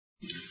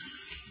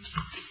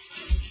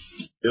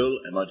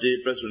And my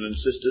dear brethren and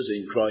sisters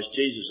in Christ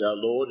Jesus our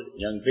Lord,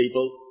 young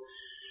people,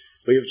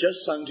 we have just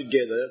sung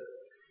together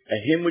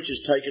a hymn which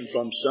is taken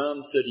from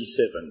Psalm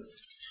 37,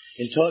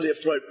 entirely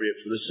appropriate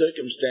for the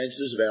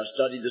circumstances of our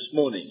study this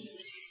morning.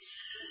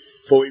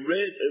 For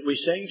we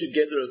sang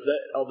together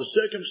of the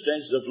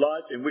circumstances of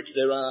life in which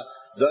there are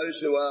those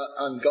who are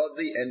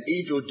ungodly and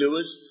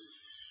evildoers,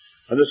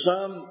 and the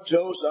psalm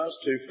tells us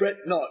to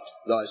fret not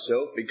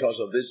thyself because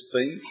of this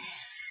thing,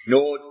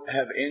 nor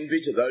have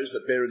envy to those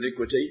that bear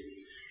iniquity,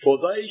 for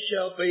they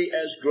shall be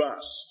as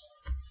grass.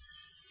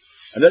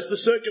 And that's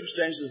the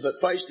circumstances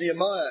that faced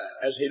Nehemiah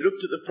as he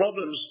looked at the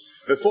problems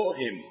before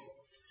him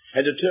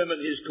and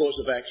determined his course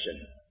of action.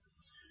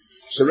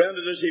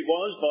 Surrounded as he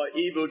was by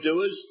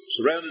evildoers,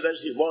 surrounded as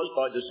he was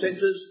by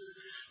dissenters,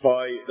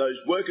 by those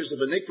workers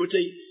of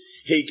iniquity,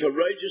 he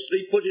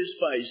courageously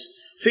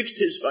fixed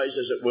his face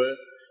as it were,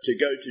 to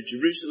go to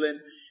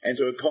Jerusalem and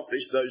to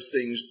accomplish those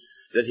things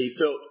that he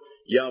felt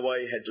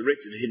Yahweh had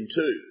directed him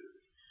to.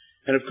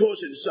 And of course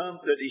in Psalm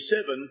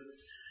 37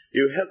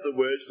 you have the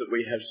words that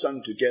we have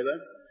sung together.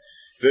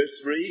 Verse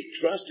 3,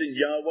 trust in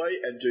Yahweh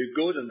and do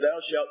good, and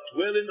thou shalt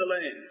dwell in the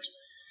land.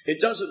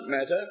 It doesn't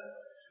matter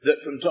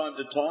that from time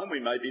to time we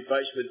may be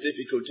faced with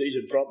difficulties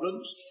and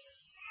problems.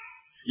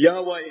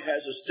 Yahweh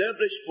has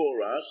established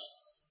for us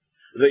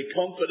the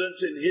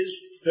confidence in his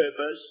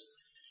purpose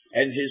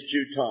and his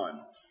due time.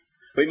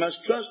 We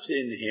must trust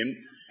in him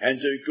and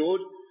do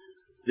good.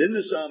 Then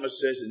the psalmist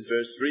says in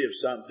verse 3 of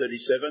Psalm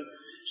 37,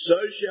 so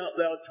shalt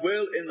thou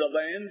dwell in the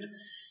land,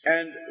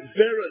 and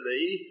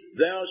verily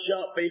thou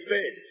shalt be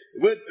fed.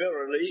 The word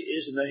verily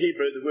is in the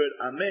Hebrew the word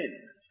amen.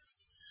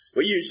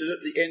 We use it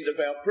at the end of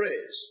our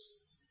prayers.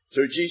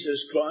 Through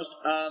Jesus Christ,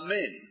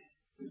 amen.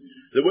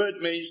 The word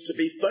means to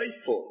be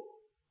faithful,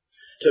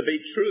 to be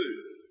true,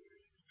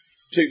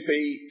 to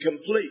be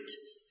complete.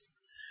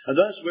 And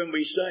thus when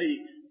we say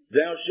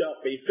thou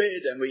shalt be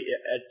fed and we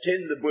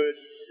attend the word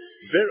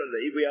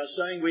verily, we are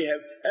saying we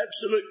have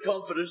absolute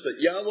confidence that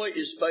Yahweh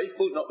is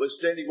faithful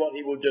notwithstanding what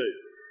he will do.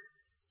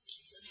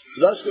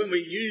 Thus when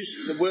we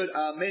use the word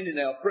amen in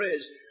our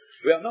prayers,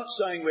 we are not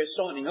saying we're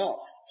signing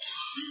off.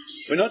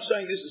 We're not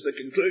saying this is the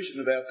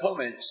conclusion of our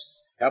comments.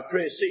 Our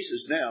prayer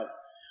ceases now.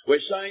 We're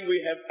saying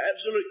we have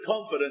absolute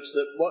confidence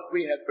that what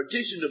we have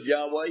petitioned of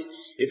Yahweh,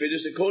 if it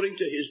is according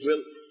to his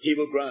will, he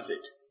will grant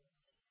it.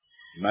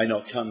 It may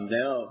not come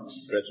now,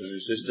 brethren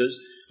and sisters.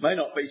 It may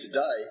not be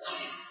today.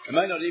 It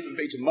may not even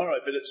be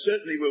tomorrow, but it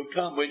certainly will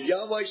come when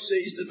Yahweh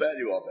sees the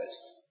value of it.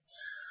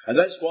 And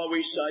that's why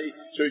we say,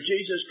 through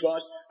Jesus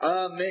Christ,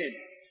 amen.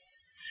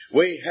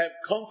 We have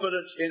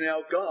confidence in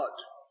our God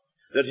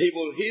that he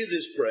will hear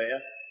this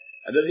prayer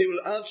and that he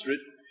will answer it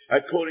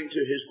according to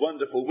his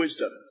wonderful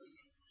wisdom.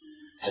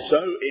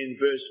 So in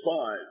verse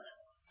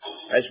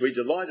 5, as we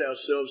delight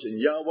ourselves in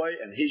Yahweh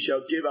and he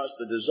shall give us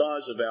the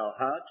desires of our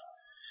heart,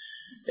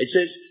 it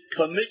says,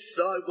 commit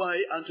thy way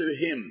unto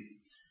him.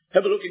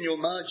 Have a look in your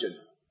margin.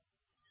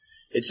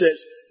 It says,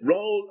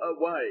 roll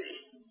away,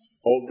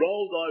 or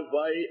roll thy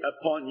way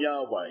upon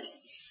Yahweh.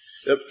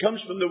 It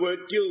comes from the word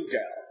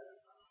Gilgal.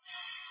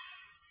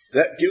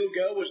 That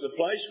Gilgal was the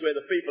place where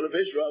the people of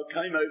Israel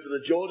came over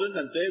the Jordan,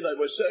 and there they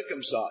were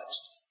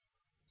circumcised.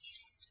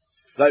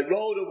 They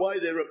rolled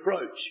away their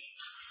reproach.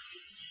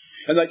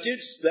 And they did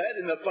that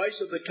in the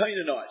face of the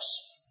Canaanites,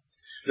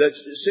 the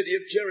city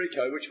of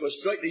Jericho, which was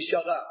straitly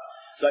shut up.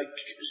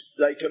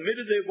 They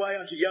committed their way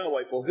unto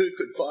Yahweh, for who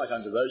could fight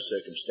under those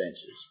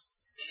circumstances?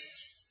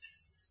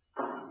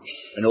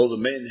 And all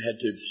the men had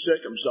to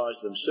circumcise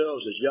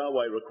themselves as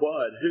Yahweh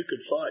required. Who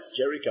could fight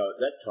Jericho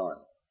at that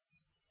time?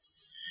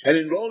 And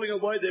in rolling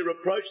away their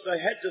reproach, they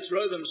had to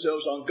throw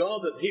themselves on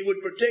God that he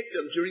would protect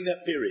them during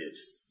that period.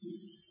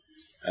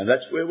 And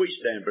that's where we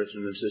stand,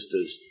 brethren and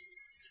sisters.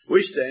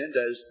 We stand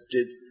as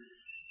did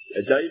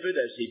David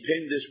as he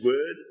penned this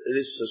word,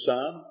 this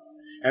psalm,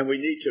 and we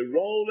need to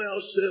roll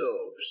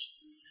ourselves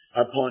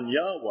upon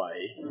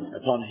Yahweh,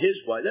 upon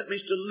his way. That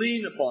means to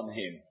lean upon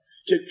him,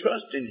 to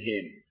trust in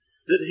him,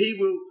 that he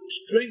will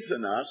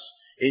strengthen us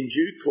in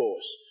due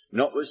course,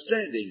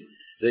 notwithstanding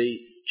the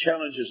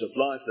challenges of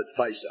life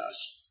that face us.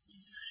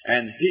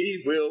 And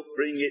he will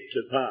bring it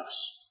to pass.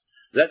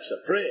 That's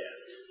a prayer.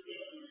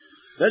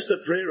 That's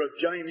the prayer of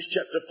James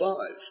chapter 5.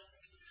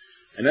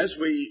 And as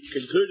we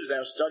concluded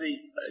our study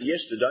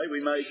yesterday,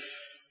 we made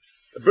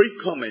a brief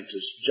comment to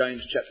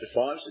James chapter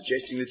 5,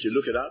 suggesting that you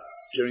look it up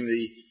during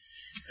the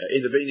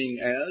intervening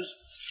hours.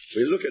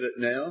 We look at it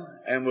now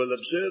and we'll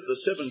observe the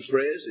 7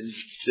 prayers in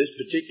this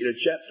particular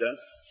chapter,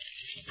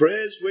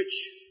 prayers which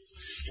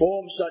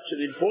form such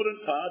an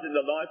important part in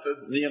the life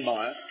of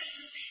Nehemiah,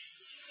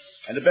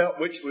 and about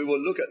which we will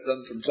look at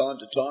them from time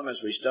to time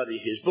as we study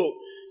his book.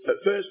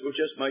 But first we'll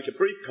just make a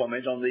brief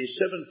comment on these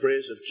 7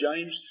 prayers of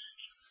James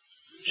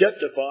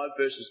chapter 5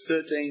 verses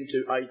 13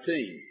 to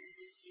 18.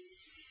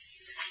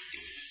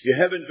 You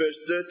have in verse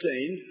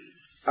 13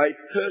 a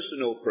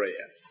personal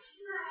prayer.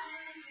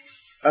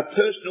 A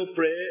personal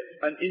prayer,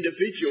 an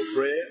individual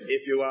prayer.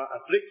 If you are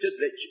afflicted,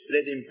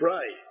 let him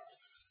pray.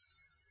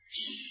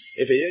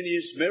 If he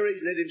is merry,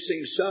 let him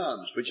sing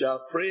psalms, which are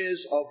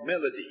prayers of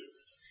melody.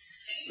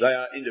 They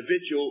are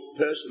individual,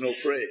 personal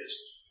prayers.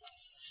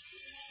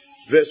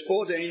 Verse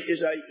 14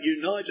 is a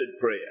united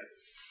prayer.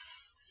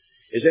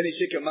 Is any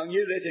sick among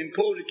you? Let him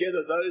call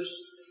together those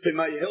who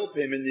may help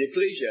him in the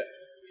ecclesia,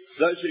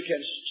 those who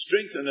can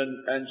strengthen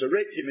and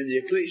direct him in the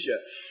ecclesia,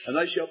 and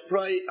they shall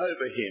pray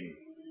over him,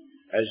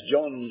 as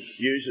John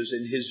uses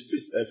in his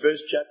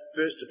first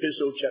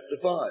epistle, chapter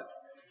 5,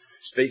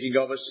 speaking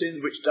of a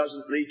sin which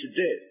doesn't lead to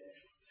death.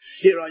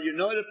 Here are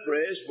united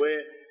prayers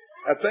where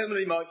a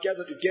family might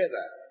gather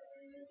together,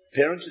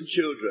 parents and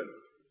children,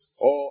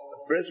 or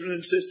brethren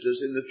and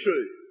sisters in the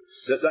truth,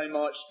 that they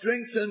might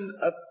strengthen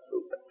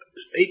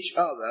each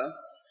other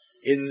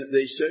in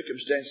these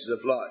circumstances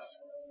of life.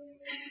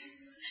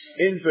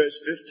 In verse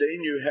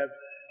 15 you have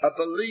a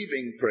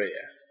believing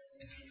prayer.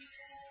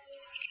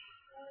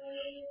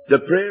 The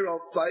prayer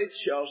of faith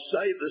shall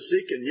save the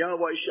sick, and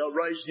Yahweh shall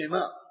raise him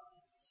up.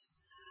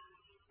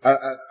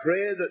 A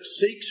prayer that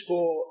seeks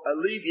for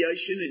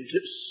alleviation in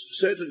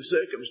certain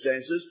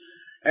circumstances,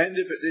 and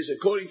if it is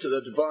according to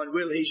the divine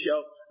will,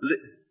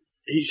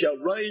 he shall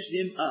raise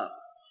him up.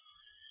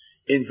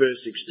 In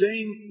verse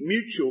 16,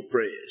 mutual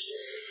prayers,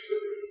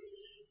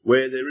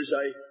 where there is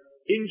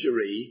a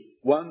injury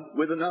one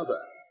with another.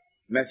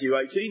 Matthew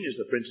 18 is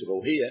the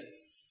principle here.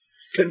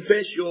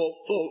 Confess your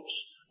faults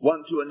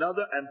one to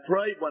another, and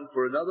pray one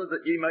for another,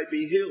 that ye may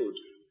be healed.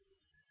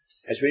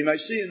 As we may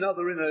see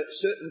another in a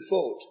certain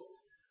fault,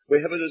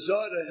 we have a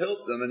desire to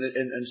help them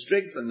and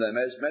strengthen them,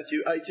 as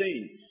Matthew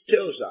 18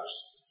 tells us.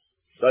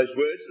 Those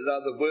words that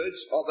are the words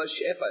of a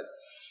shepherd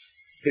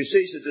who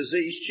sees a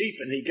diseased sheep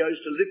and he goes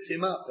to lift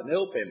him up and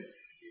help him.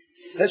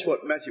 That's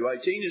what Matthew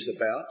 18 is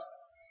about.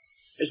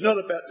 It's not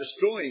about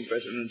destroying,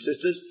 brethren and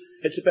sisters.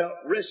 It's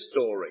about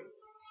restoring.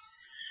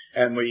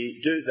 And we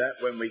do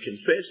that when we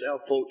confess our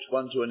faults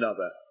one to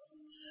another.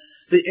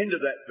 The end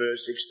of that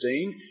verse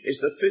 16 is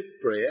the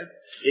fifth prayer.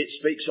 It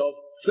speaks of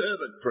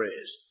fervent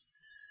prayers.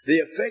 The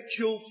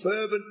effectual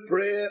fervent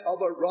prayer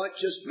of a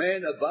righteous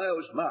man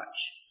avails much.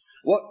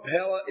 What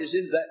power is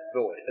in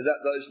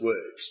those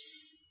words?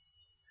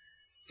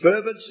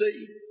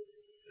 Fervency,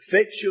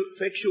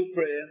 effectual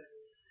prayer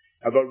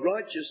of a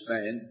righteous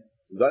man,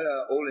 they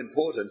are all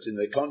important in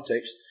their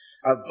context,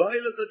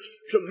 availeth a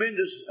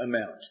tremendous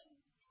amount.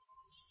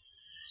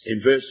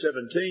 In verse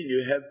 17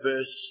 you have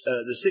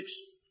the sixth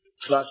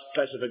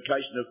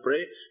classification of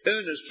prayer,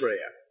 earnest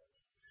prayer.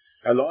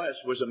 Elias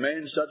was a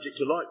man subject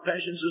to like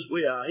passions as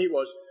we are. He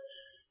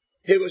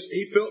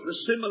felt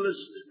the similar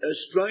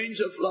strains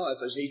of life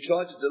as he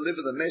tried to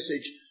deliver the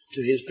message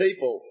to his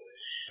people.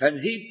 And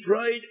he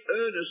prayed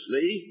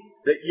earnestly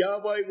that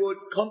Yahweh would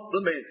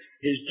complement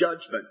his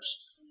judgments.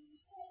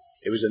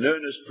 It was an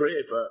earnest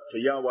prayer for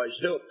Yahweh's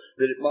help,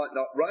 that it might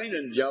not rain,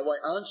 and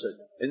Yahweh answered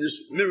in this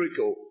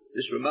miracle,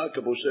 this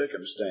remarkable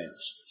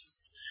circumstance.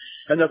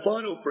 And the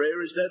final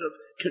prayer is that of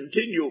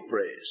continual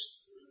prayers.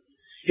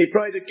 He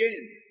prayed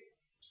again,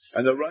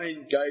 and the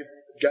rain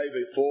gave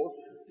it forth,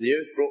 the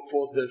earth brought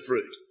forth her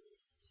fruit.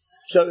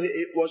 So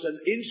it was an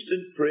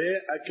instant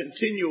prayer, a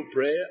continual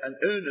prayer, an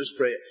earnest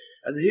prayer.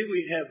 And here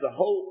we have the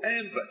whole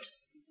ambit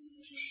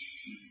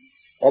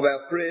of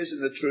our prayers in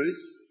the truth,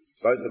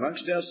 both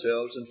amongst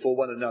ourselves and for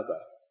one another.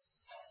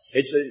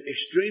 It's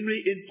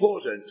extremely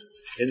important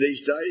in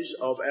these days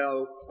of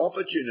our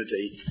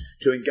opportunity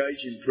to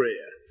engage in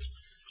prayer.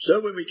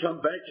 So when we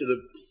come back to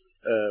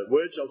the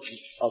words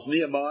of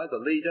Nehemiah, the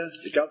leader,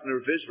 the governor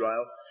of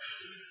Israel,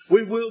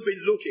 we will be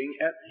looking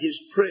at his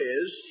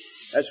prayers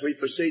as we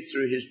proceed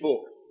through his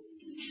book.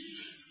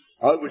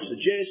 I would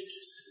suggest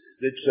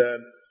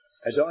that,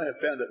 as I have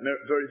found it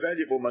very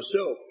valuable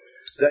myself,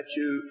 that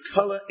you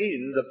colour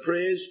in the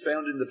prayers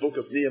found in the book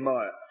of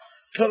Nehemiah.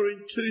 Colour in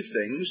two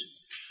things.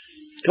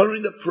 Colour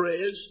in the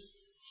prayers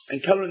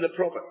and colour in the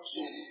prophets.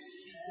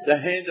 The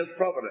hand of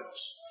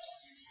providence.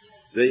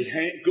 The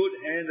good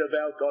hand of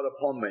our God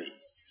upon me.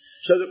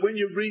 So that when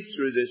you read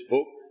through this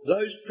book,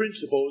 those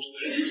principles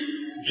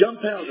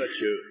jump out at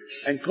you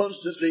and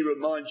constantly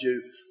remind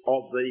you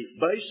of the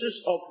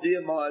basis of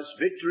Nehemiah's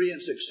victory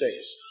and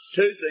success.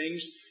 Two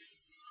things: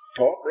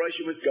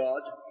 cooperation with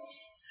God,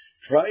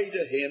 pray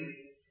to him,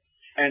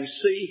 and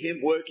see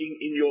him working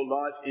in your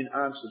life in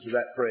answer to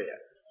that prayer.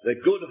 The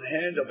good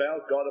hand of our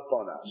God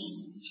upon us.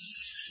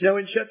 Now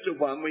in chapter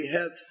 1 we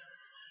have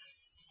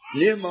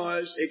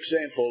Nehemiah's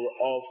example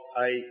of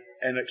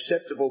an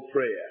acceptable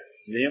prayer.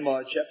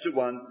 Nehemiah chapter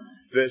 1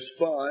 verse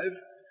 5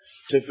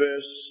 to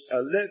verse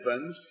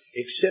 11,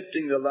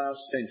 accepting the last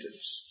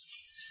sentence.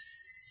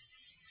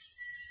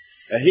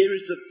 Now here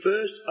is the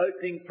first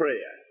opening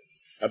prayer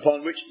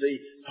upon which the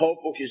whole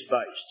book is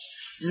based.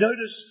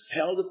 Notice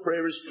how the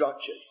prayer is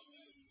structured.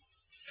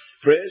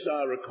 Prayers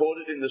are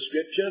recorded in the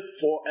scripture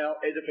for our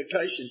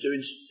edification,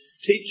 to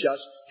teach us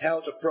how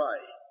to pray.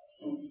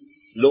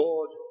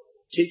 Lord,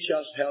 teach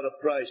us how to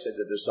pray, said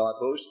the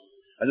disciples.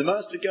 And the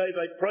Master gave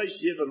a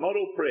praise-sieve, a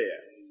model prayer,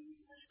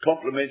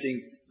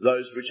 complementing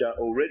those which are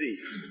already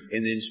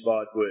in the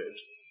inspired word.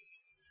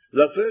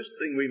 The first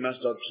thing we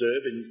must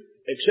observe in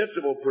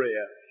acceptable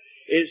prayer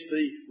is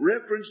the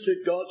reference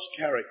to God's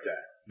character.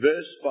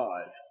 Verse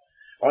 5.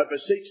 I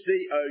beseech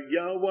thee, O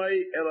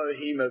Yahweh,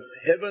 Elohim of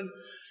heaven,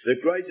 the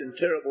great and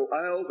terrible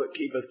Ale that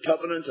keepeth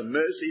covenant and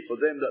mercy for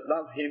them that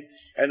love him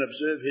and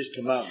observe his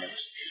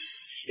commandments.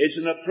 It's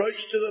an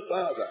approach to the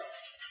Father.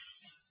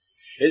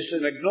 It's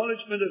an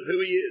acknowledgement of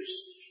who he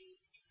is.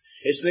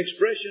 It's an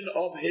expression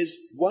of his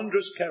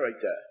wondrous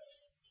character.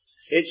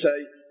 It's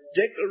a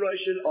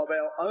declaration of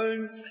our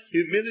own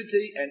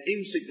humility and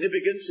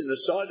insignificance in the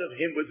sight of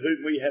him with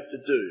whom we have to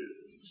do.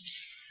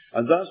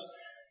 And thus,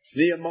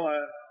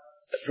 Nehemiah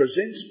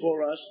presents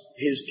for us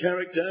his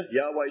character,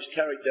 Yahweh's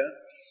character,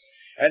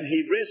 and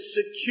he rests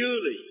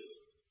securely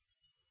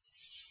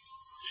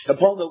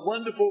upon the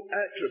wonderful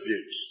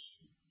attributes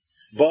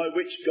by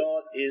which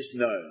God is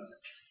known.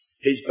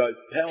 He's both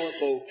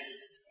powerful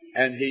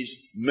and he's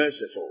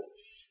merciful.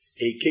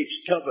 He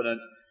keeps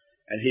covenant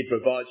and he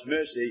provides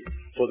mercy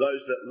for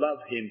those that love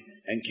him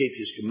and keep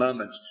his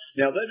commandments.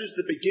 Now that is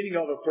the beginning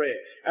of a prayer.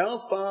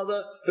 Our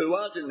Father who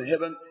art in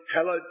heaven,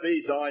 hallowed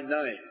be thy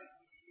name.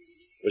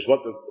 Was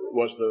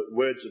the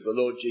words of the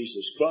Lord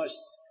Jesus Christ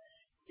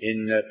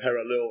in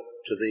parallel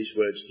to these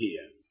words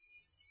here.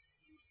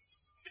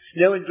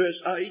 Now in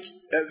verse 6,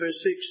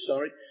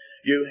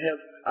 you have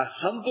a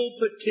humble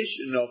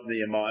petition of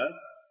Nehemiah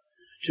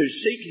to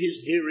seek his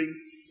hearing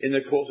in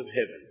the court of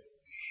heaven.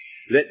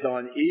 Let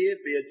thine ear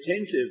be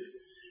attentive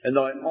and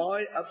thine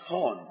eye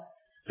upon,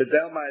 that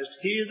thou mayest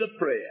hear the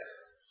prayer.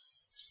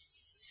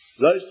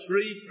 Those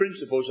three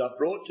principles are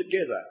brought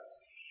together.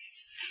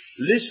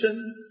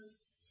 Listen,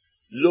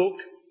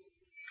 look,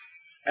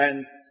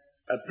 and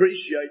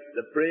appreciate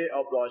the prayer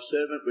of thy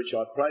servant, which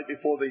I pray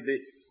before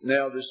thee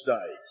now this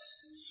day.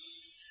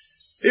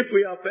 If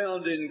we are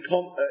found in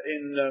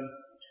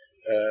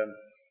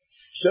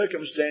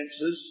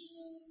circumstances,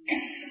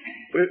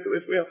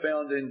 if we are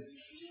found in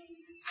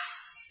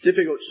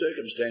difficult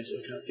circumstances,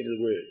 I can't think of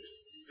the word,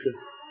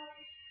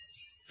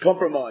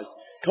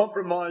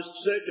 compromised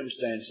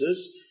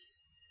circumstances,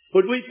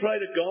 would we pray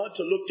to God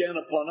to look down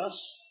upon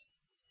us?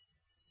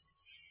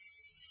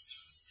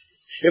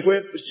 If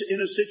we're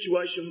in a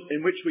situation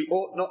in which we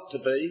ought not to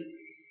be,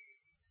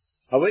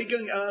 are we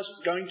going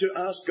to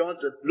ask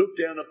God to look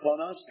down upon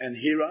us and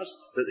hear us,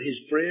 that his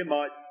prayer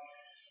might,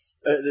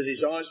 that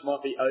his eyes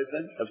might be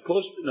open? Of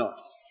course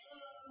not.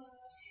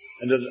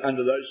 And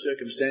under those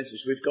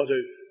circumstances, we've got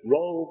to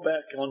roll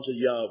back onto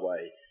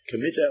Yahweh,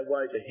 commit our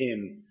way to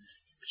him,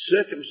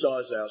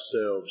 circumcise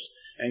ourselves,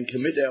 and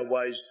commit our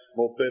ways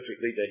more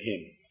perfectly to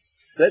him.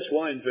 That's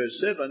why in verse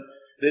 7,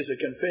 there's a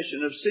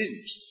confession of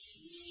sins.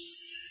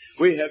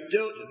 We have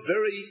dealt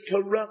very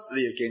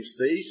corruptly against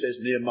thee, says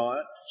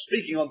Nehemiah,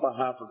 speaking on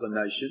behalf of the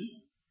nation,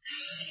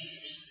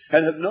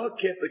 and have not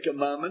kept the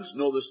commandments,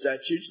 nor the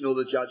statutes, nor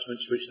the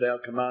judgments which thou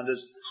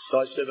commandest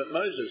thy servant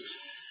Moses.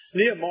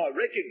 Nehemiah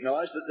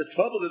recognised that the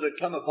trouble that had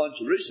come upon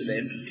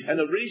Jerusalem and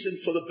the reason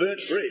for the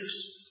burnt bricks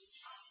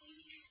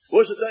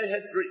was that they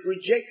had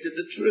rejected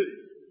the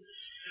truth,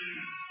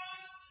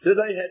 that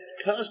they had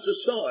cast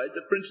aside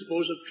the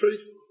principles of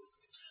truth.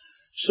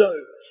 So,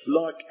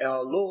 like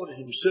our Lord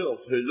himself,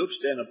 who looks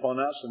down upon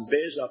us and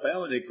bears up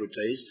our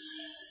iniquities,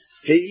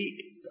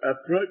 he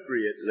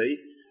appropriately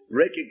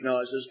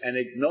recognises and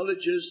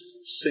acknowledges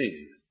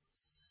sin.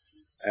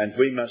 And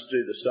we must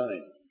do the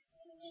same.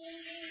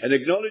 An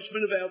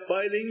acknowledgement of our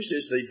failings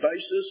is the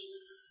basis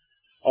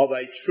of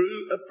a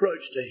true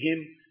approach to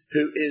him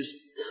who is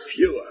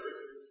pure.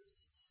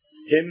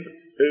 Him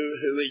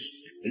who is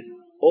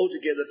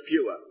altogether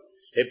pure.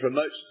 It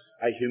promotes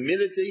a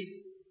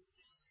humility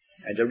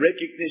and a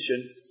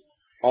recognition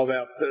of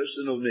our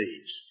personal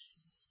needs.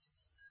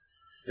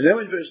 And now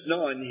in verse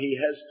 9, he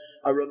has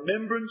a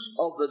remembrance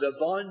of the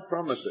divine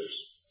promises.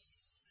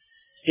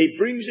 He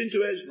brings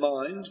into his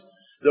mind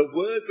the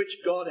word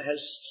which God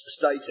has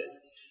stated.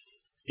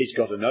 He's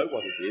got to know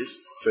what it is,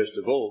 first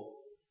of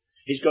all.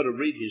 He's got to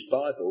read his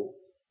Bible.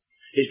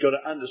 He's got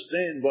to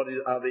understand what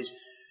are these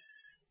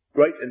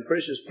great and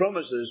precious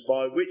promises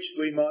by which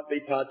we might be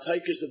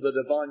partakers of the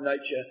divine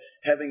nature,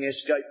 having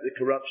escaped the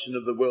corruption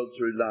of the world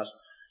through lust.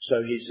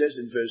 So he says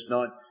in verse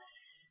 9,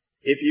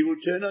 if you will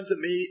turn unto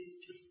me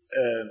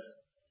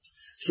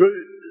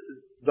through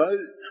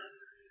those...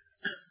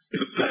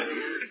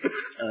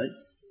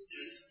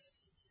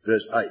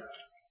 Verse 8.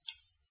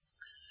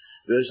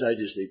 Verse 8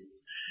 is the...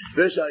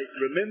 Verse 8,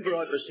 remember,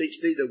 I beseech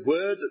thee, the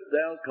word that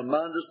thou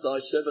commandest thy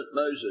servant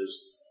Moses,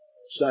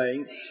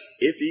 saying,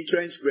 if ye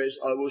transgress,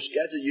 I will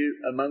scatter you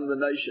among the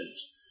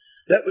nations.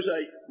 That was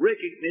a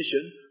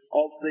recognition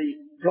of the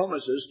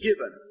promises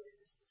given.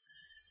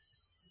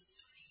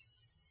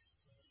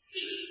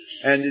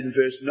 And in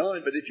verse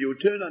 9, but if you will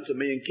turn unto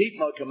me and keep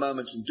my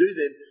commandments and do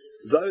them,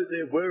 though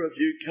there were of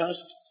you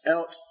cast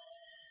out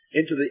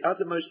into the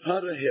uttermost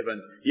part of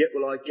heaven, yet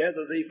will I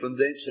gather thee from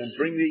thence and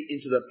bring thee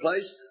into the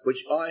place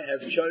which I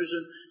have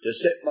chosen to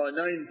set my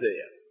name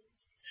there.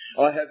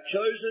 I have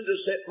chosen to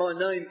set my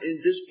name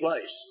in this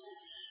place.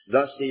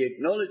 Thus he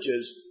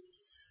acknowledges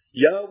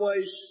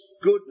Yahweh's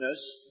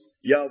goodness,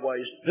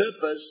 Yahweh's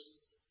purpose,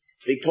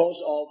 because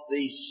of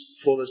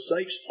for the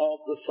sakes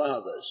of the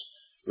fathers.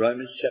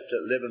 Romans chapter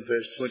 11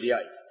 verse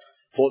 28.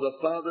 For the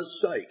fathers'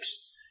 sakes.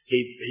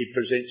 he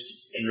presents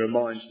and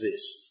reminds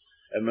this,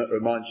 and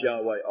reminds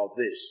Yahweh of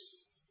this.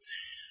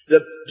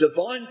 The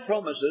divine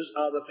promises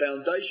are the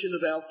foundation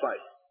of our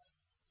faith.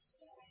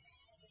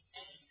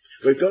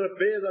 We've got to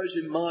bear those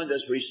in mind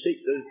as we seek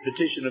the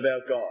petition of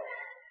our God.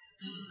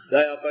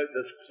 They are both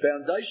the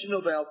foundation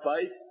of our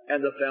faith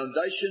and the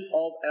foundation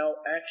of our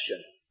action.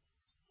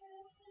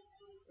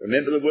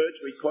 Remember the words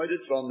we quoted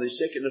from the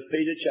 2nd of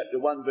Peter chapter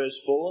 1 verse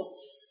 4?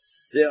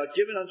 There are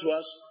given unto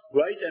us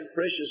great and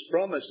precious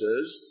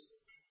promises,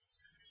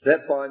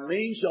 that by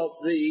means of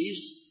these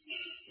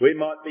we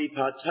might be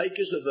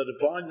partakers of the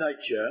divine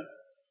nature,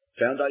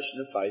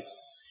 foundation of faith,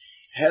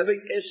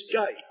 having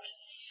escaped,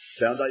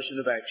 foundation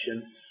of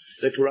action,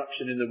 the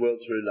corruption in the world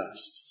through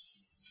lust.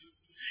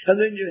 And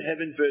then you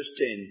have in verse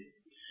 10,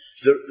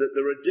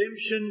 the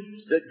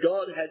redemption that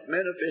God had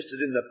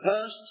manifested in the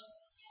past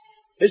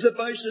is the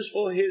basis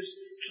for his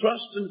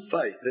trust and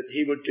faith that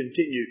he would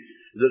continue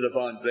the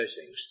divine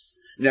blessings.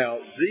 Now,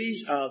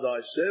 these are thy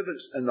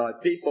servants and thy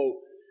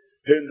people,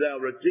 whom thou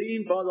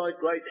redeemed by thy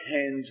great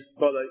hand,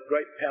 by thy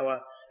great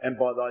power, and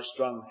by thy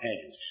strong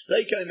hand.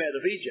 They came out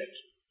of Egypt.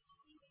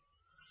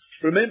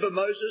 Remember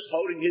Moses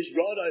holding his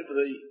rod over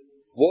the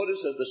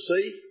waters of the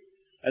sea,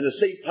 and the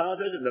sea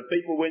parted, and the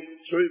people went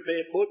through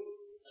barefoot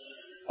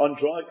on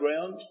dry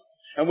ground.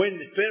 And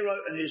when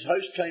Pharaoh and his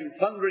host came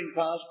thundering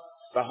past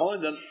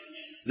behind them,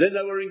 then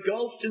they were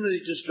engulfed in the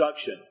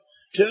destruction,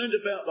 turned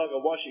about like a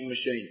washing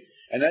machine.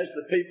 And as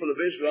the people of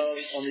Israel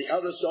on the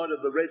other side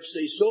of the Red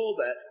Sea saw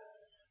that,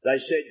 they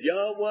said,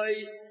 Yahweh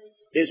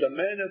is a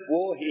man of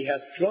war, he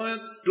hath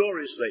triumphed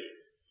gloriously.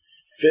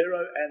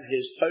 Pharaoh and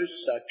his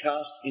hosts are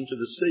cast into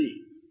the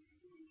sea.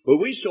 Well,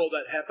 we saw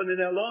that happen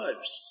in our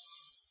lives.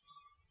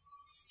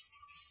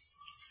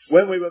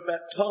 When we were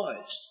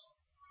baptized,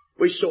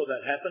 we saw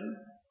that happen.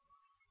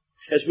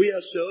 As we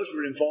ourselves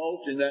were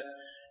involved in that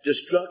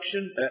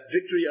destruction, that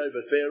victory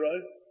over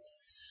Pharaoh.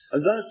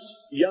 And thus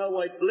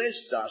Yahweh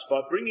blessed us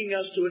by bringing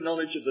us to a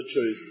knowledge of the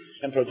truth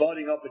and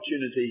providing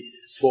opportunity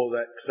for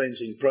that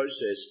cleansing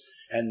process.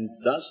 And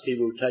thus he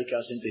will take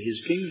us into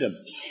his kingdom.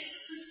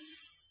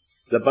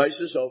 The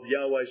basis of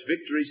Yahweh's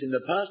victories in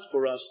the past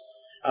for us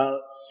are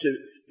to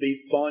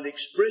find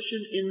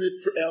expression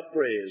in our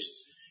prayers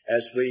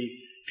as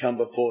we come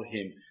before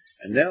him.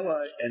 And now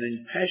an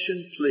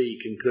impassioned plea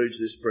concludes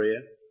this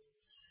prayer.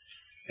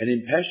 An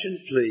impassioned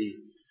plea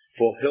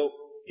for help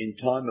in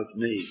time of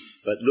need.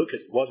 But look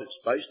at what it's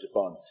based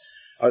upon.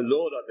 O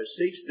Lord, I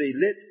beseech thee,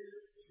 let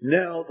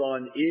now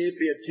thine ear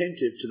be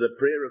attentive to the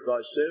prayer of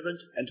thy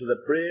servant and to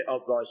the prayer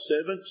of thy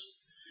servants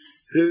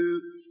who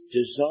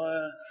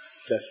desire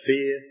to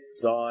fear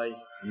thy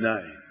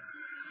name.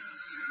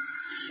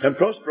 And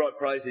prosper, I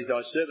pray thee,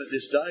 thy servant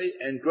this day,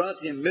 and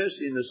grant him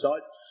mercy in the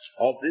sight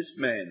of this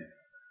man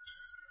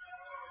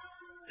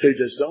who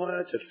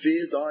desire to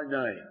fear thy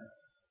name.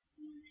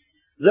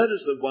 That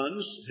is the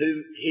ones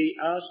whom he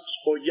asks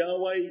for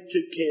Yahweh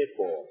to care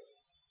for.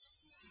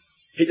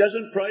 He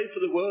doesn't pray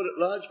for the world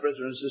at large,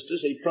 brethren and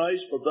sisters. He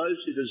prays for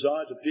those who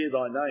desire to fear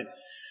thy name.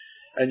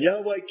 And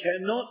Yahweh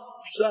cannot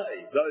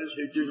save those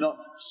who do not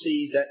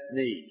see that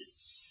need.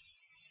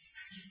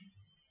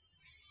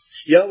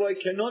 Yahweh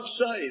cannot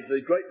save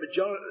the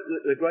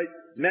great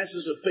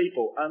masses of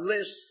people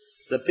unless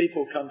the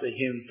people come to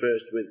him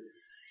first with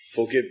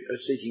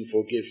seeking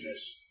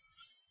forgiveness.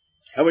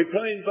 And we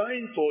pray in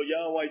vain for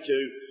Yahweh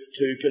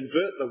to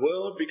convert the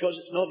world because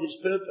it's not his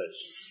purpose.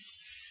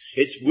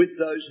 It's with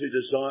those who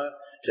desire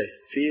to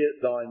fear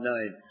thy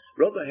name.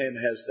 Rotherham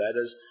has that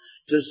as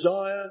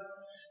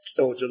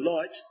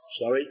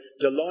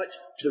delight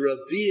to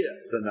revere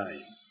the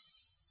name.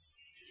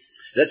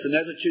 That's an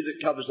attitude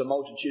that covers a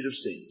multitude of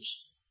sins.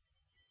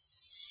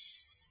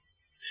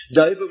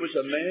 David was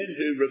a man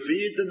who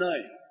revered the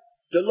name,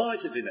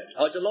 delighted in it.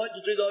 I delight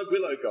to do thy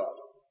will, O God.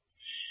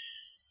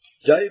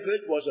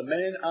 David was a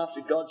man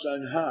after God's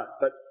own heart,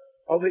 but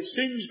of his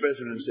sins,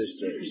 brethren and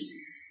sisters,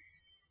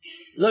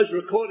 those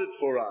recorded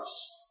for us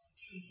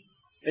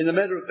in the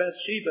matter of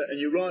Bathsheba and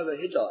Uriah the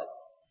Hittite,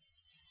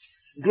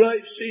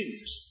 grave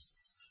sins.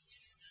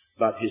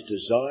 But his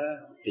desire,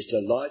 his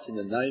delight in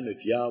the name of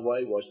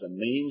Yahweh was the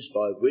means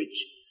by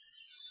which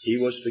he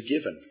was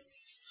forgiven.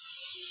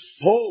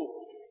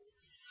 Paul,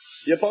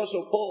 the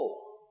Apostle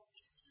Paul,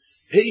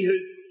 he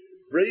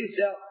who breathed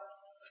out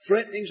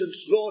threatenings and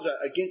slaughter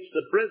against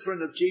the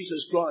brethren of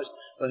Jesus Christ,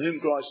 for whom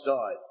Christ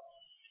died.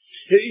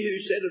 He who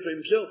said of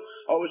himself,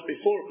 I was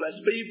before a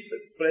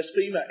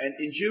blasphemer and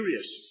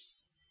injurious,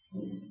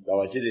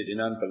 though I did it in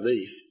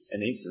unbelief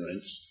and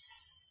ignorance.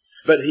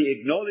 But he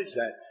acknowledged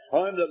that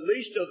I am the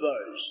least of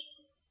those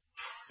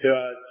who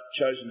are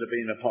chosen to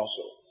be an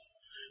apostle.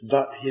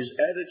 But his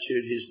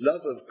attitude, his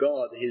love of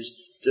God, his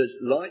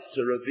delight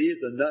to revere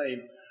the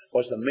name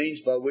was the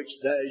means by which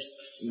those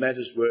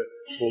matters were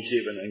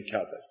forgiven and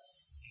covered.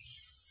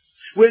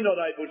 We're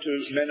not able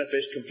to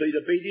manifest complete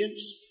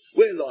obedience.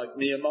 We're like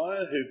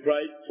Nehemiah, who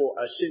prayed for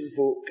a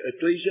sinful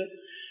ecclesia,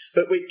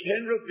 but we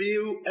can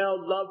reveal our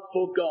love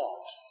for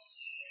God.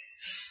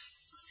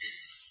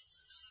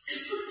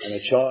 And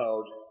a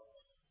child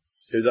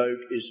who though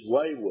is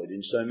wayward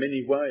in so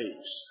many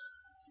ways,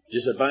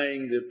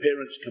 disobeying the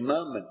parents'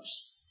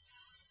 commandments,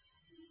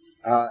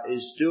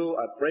 is still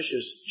a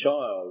precious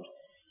child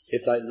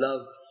if they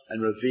love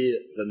and revere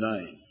the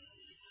name.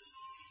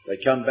 They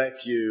come back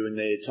to you in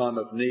their time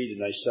of need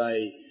and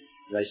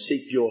they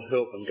seek your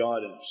help and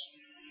guidance.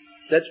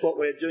 That's what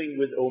we're doing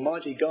with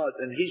Almighty God.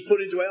 And He's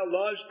put into our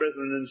lives,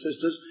 brethren and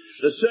sisters,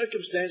 the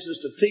circumstances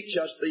to teach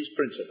us these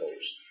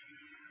principles.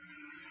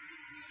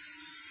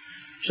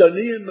 So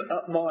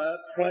Nehemiah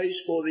prays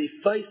for the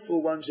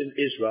faithful ones in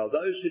Israel,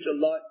 those who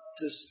delight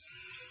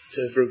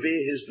to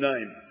revere His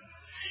name,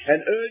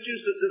 and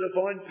urges that the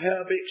divine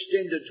power be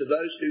extended to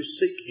those who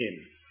seek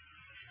Him,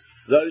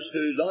 those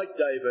who, like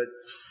David,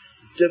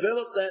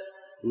 develop that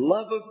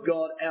love of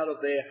God out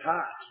of their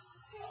heart,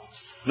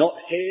 not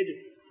head,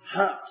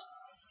 heart.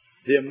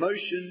 The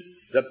emotion,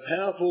 the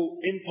powerful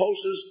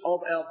impulses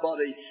of our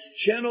body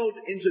channeled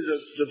into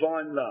the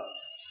divine love.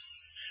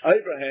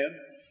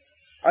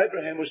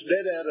 Abraham was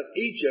led out of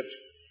Egypt,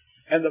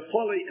 and the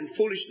folly and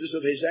foolishness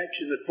of his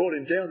action that brought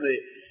him down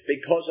there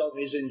because of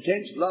his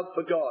intense love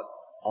for God.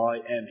 I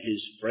am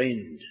his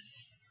friend,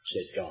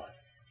 said God.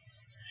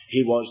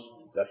 He was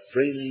the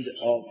friend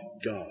of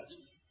God.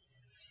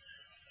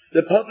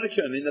 The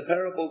publican in the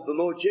parable of the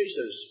Lord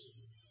Jesus,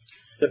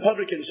 the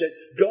publican said,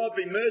 God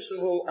be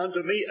merciful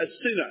unto me, a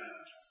sinner.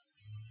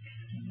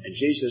 And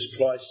Jesus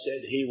Christ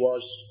said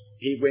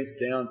he went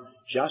down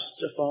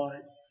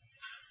justified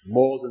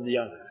more than the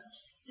other.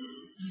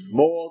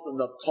 More than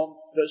the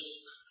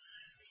pompous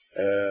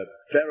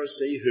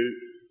Pharisee who,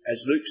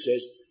 as Luke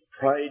says,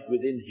 prayed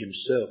within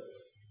himself.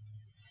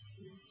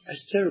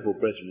 That's terrible,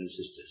 brethren and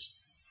sisters.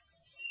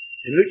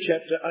 In Luke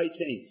chapter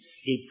 18,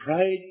 he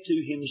prayed to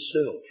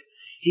himself.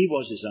 He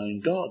was his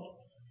own God,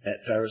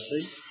 that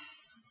Pharisee.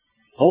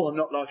 Oh, I'm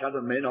not like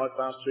other men. I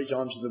fast 3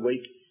 times in the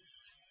week.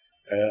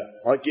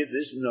 I give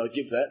this and I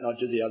give that and I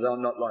do the other.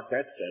 I'm not like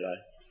that fellow.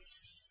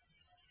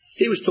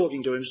 He was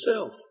talking to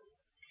himself.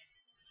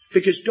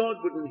 Because God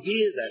wouldn't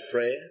hear that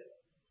prayer.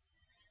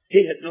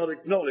 He had not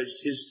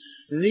acknowledged his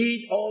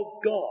need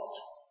of God.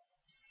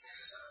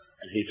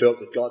 And he felt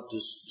that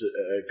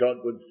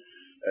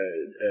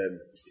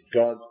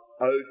God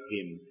owed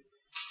him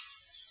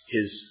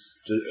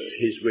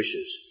his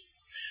wishes.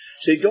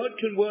 See, God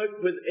can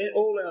work with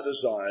all our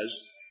desires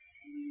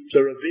to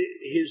revere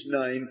His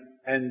name,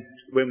 and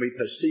when we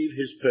perceive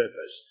His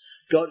purpose,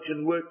 God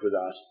can work with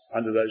us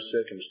under those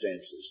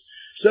circumstances.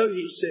 So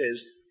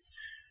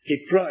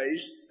he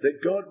prays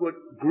that God would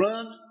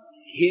grant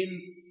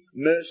him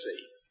mercy.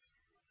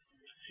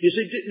 You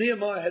see,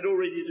 Nehemiah had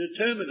already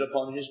determined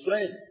upon his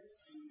plan.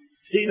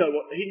 He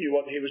knew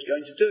what he was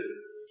going to do.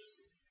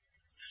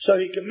 So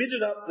he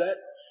committed up that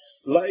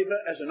labour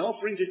as an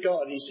offering to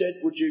God. He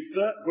said, would you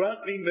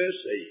grant me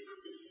mercy?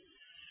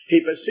 He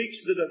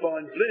beseeched the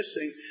divine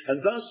blessing,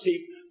 and thus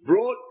he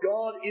brought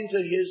God into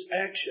his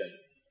action.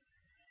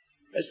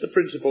 That's the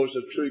principles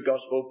of true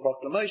gospel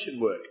proclamation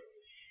work.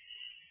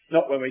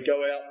 Not when we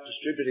go out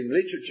distributing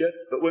literature,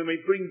 but when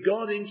we bring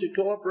God in to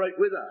cooperate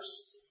with us.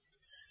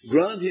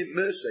 Grant him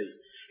mercy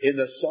in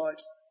the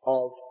sight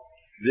of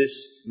this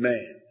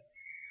man.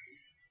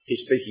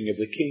 He's speaking of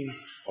the king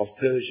of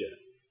Persia.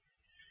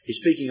 He's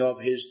speaking of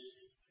his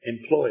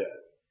employer.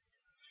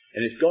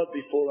 And if God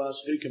be for us,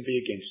 who can be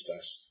against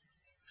us?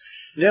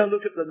 Now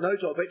look at the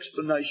note of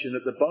explanation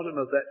at the bottom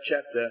of that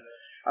chapter.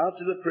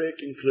 After the prayer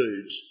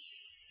concludes,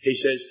 he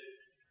says,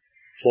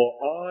 for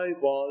I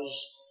was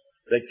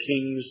the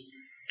king's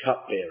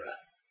cupbearer.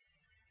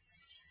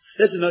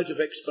 There's a note of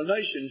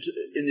explanation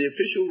in the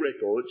official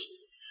records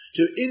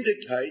to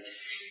indicate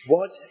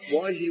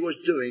why he was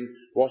doing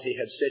what he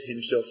had set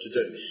himself to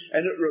do.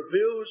 And it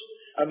reveals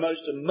a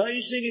most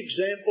amazing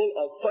example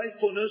of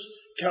faithfulness,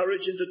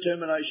 courage and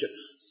determination.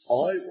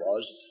 I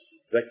was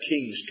the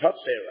king's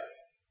cupbearer.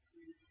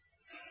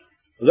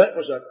 That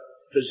was a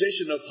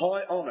position of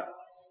high honour.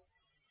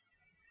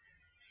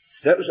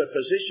 That was a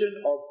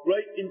position of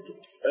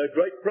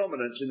great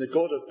prominence in the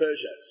court of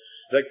Persia.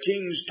 The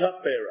king's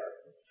cupbearer.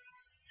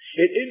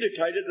 It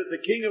indicated that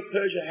the king of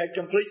Persia had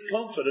complete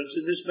confidence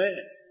in this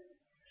man.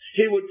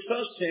 He would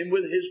trust him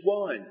with his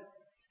wine.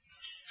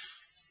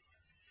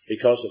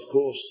 Because, of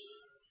course,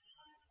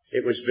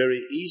 it was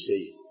very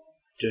easy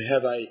to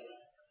have a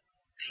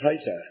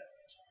traitor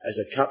as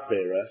a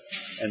cupbearer,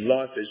 and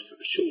life is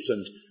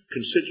shortened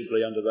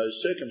considerably under those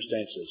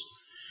circumstances.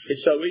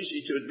 It's so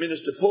easy to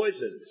administer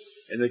poison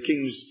in the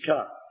king's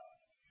cup.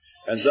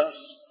 And thus,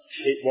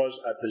 it was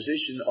a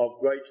position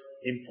of great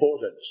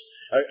importance.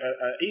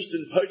 An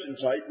Eastern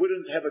potentate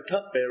wouldn't have a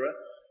cupbearer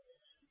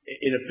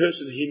in a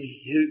person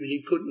whom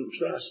he couldn't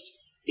trust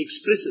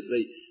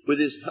explicitly with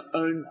his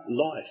own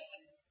life.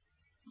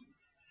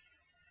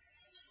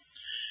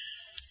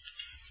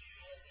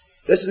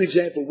 That's an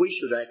example we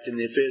should act in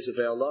the affairs of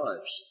our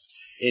lives,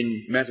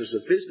 in matters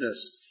of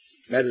business,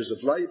 matters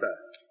of labour.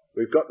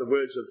 We've got the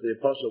words of the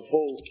Apostle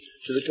Paul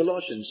to the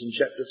Colossians in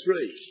chapter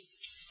 3.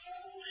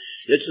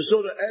 It's the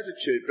sort of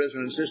attitude,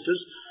 brethren and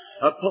sisters,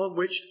 upon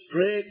which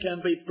prayer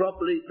can be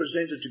properly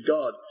presented to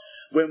God.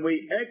 when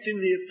we act in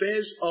the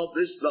affairs of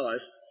this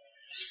life,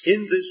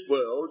 in this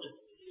world,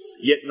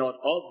 yet not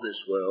of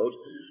this world,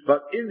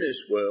 but in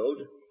this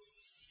world,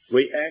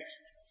 we act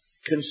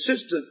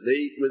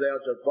consistently with our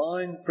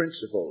divine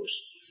principles.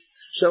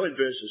 So in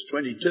verses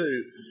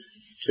 22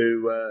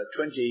 to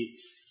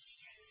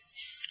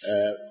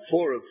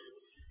 24 of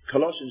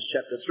Colossians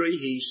chapter 3,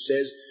 he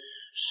says,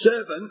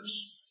 "Servants,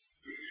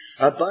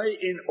 obey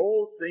in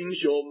all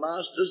things your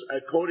masters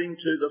according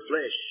to the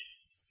flesh.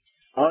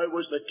 I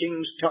was the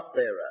king's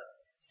cupbearer,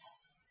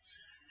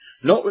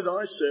 not with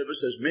eye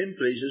service as men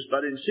pleasers,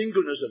 but in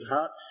singleness of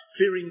heart,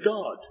 fearing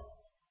God."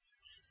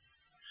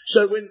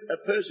 So when a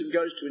person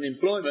goes to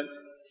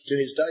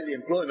his daily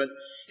employment,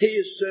 he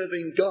is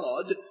serving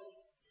God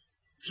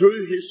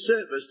through his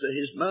service to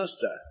his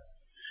master.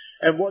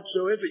 "And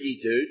whatsoever ye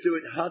do, do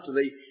it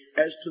heartily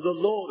as to the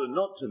Lord and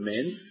not to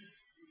men."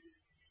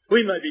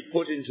 We may be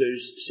put into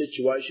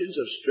situations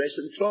of stress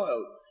and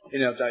trial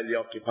in our daily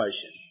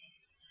occupation.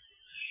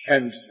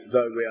 And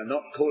though we are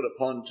not called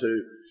upon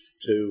to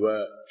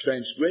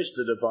transgress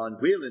the divine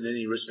will in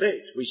any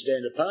respect, we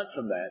stand apart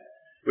from that.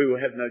 We will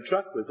have no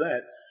truck with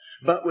that.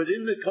 But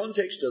within the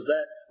context of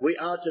that, we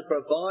are to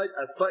provide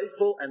a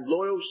faithful and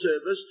loyal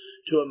service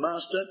to a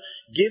master,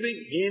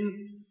 giving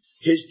him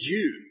his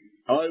due.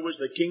 I was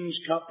the king's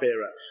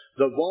cupbearer.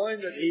 The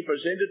wine that he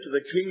presented to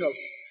the king of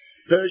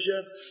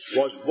Persia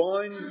was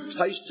wine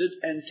tasted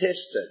and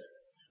tested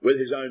with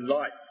his own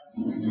life,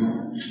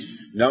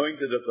 knowing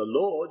that of the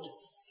Lord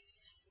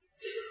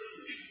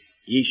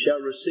ye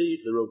shall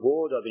receive the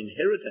reward of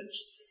inheritance.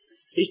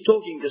 He's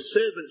talking to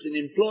servants in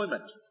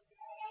employment.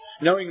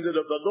 Knowing that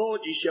of the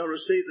Lord ye shall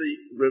receive the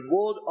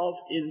reward of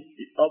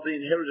the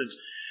inheritance.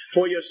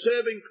 For you're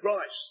serving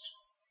Christ.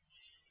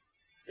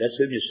 That's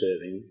whom you're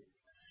serving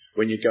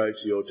when you go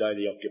to your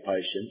daily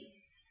occupation.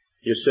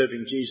 You're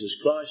serving Jesus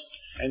Christ,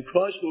 and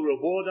Christ will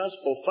reward us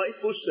for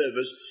faithful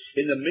service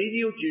in the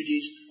menial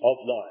duties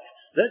of life.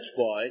 That's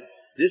why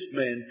this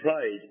man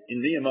prayed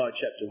in Nehemiah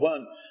chapter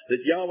 1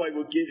 that Yahweh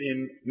would give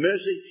him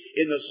mercy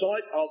in the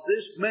sight of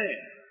this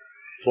man,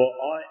 for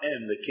I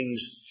am the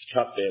king's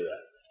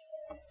cupbearer.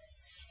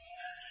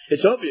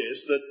 It's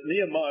obvious that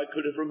Nehemiah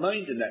could have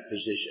remained in that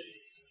position.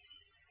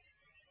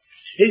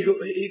 He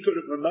could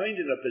have remained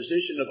in a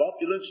position of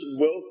opulence and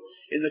wealth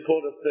in the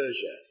court of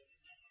Persia,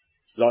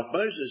 like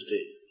Moses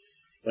did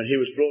when he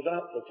was brought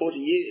up for 40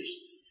 years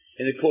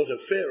in the court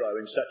of Pharaoh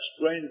in such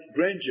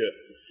grandeur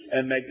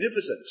and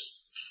magnificence.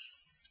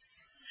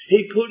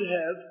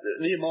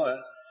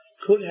 Nehemiah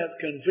could have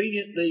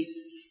conveniently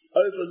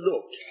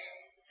overlooked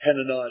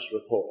Hananiah's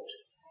report.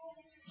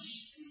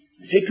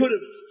 He could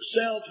have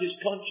salved his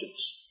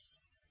conscience.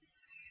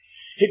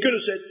 He could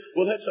have said,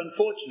 "Well, that's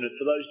unfortunate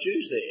for those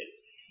Jews there.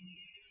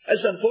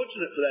 That's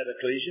unfortunate for that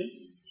ecclesia.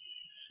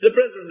 The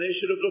brethren there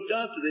should have looked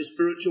after their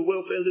spiritual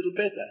welfare a little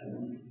better."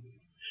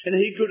 And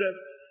he could have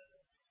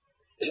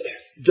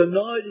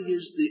denied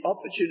the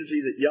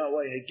opportunity that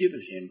Yahweh had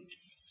given him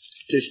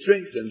to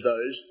strengthen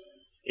those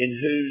in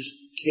whose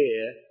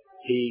care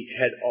he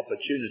had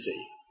opportunity.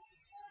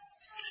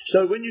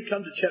 So when you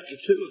come to chapter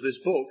 2 of this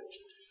book,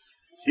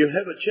 you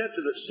have a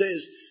chapter that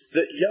says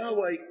that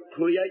Yahweh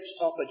creates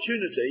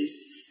opportunity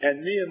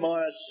and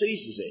Nehemiah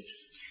seizes it.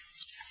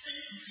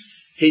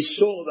 He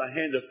saw the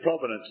hand of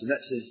providence, and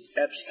that's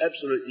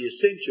absolutely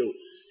essential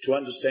to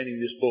understanding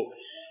this book.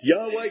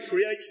 Yahweh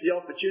creates the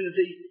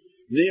opportunity,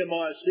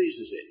 Nehemiah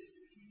seizes it.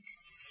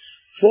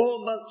 4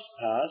 months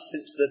passed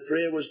since the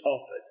prayer was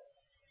offered.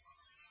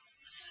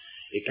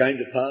 It came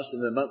to pass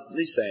in the month of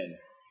Nisan,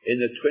 in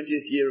the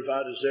 20th year of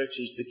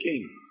Artaxerxes the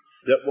king,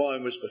 that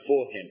wine was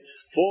before him.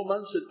 4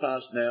 months had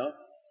passed now,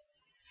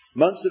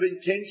 months of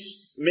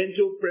intense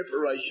mental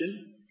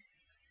preparation,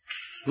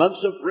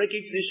 months of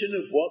recognition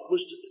of what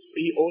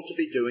he ought to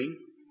be doing,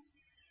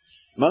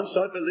 months,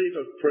 I believe,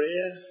 of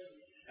prayer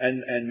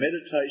and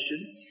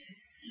meditation,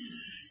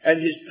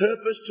 and his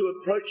purpose to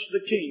approach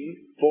the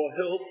king for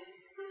help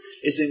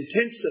is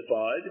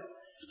intensified,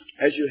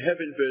 as you have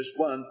in verse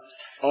 1,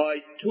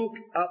 "I took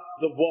up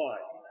the wine."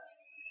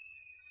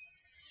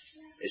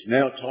 It's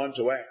now time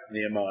to act,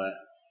 Nehemiah.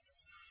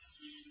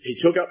 He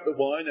took up the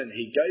wine and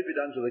he gave it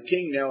unto the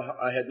king. Now,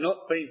 I had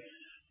not been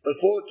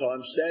before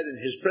time sad in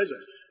his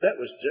presence. That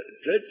was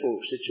a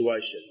dreadful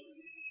situation.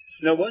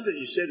 No wonder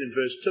he said in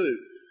verse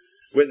 2,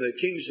 when the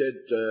king said,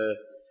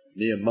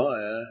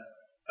 "Nehemiah,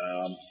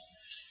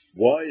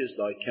 why is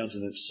thy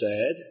countenance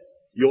sad?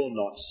 You're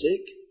not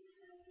sick."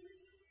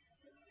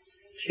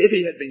 If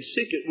he had been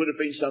sick, it would have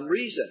been some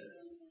reason.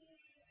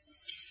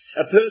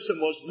 A person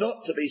was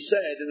not to be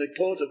sad in the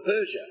court of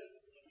Persia.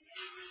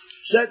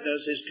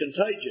 Sadness is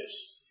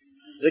contagious.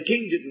 The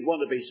king didn't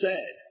want to be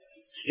sad.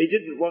 He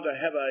didn't want to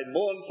have a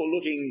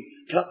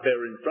mournful-looking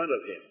cupbearer in front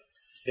of him.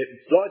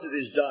 It lighted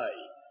his day,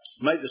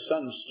 made the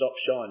sun stop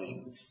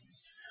shining.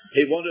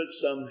 He wanted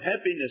some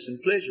happiness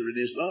and pleasure in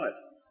his life.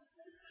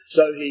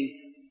 So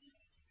he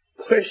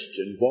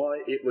questioned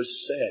why it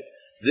was sad.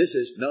 "This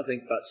is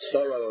nothing but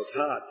sorrow of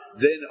heart.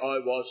 Then I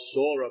was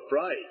sore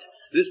afraid."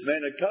 This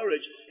man of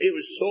courage, he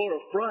was sore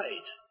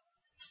afraid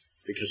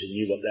because he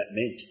knew what that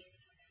meant.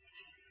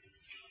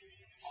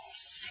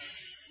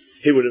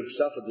 He would have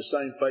suffered the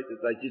same fate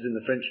that they did in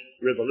the French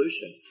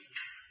Revolution,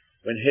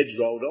 when heads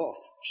rolled off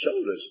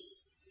shoulders.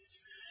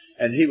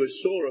 And he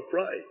was sore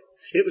afraid.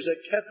 It was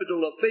a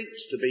capital offence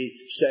to be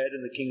sad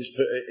in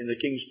the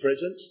king's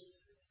presence.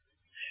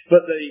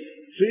 But the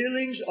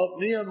feelings of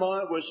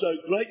Nehemiah were so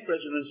great,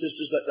 brethren and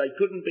sisters, that they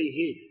couldn't be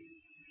hid.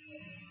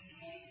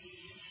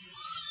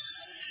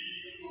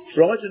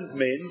 Frightened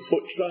men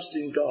put trust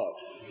in God.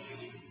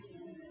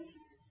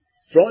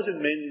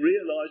 Frightened men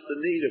realise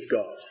the need of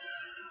God.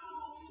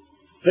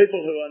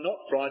 People who are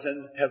not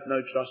frightened have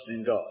no trust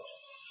in God.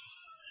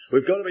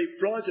 We've got to be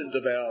frightened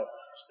of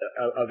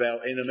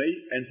our enemy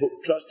and put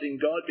trust in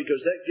God,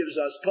 because that gives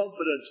us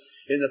confidence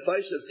in the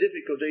face of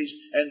difficulties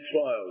and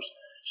trials.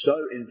 So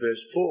in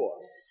verse 4,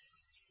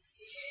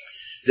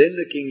 then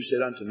the king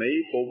said unto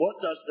me, for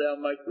what dost thou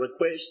make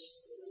request?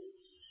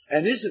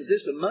 And isn't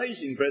this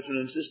amazing, brethren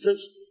and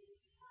sisters?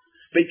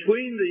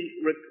 Between the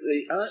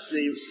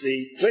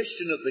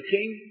question of the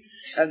king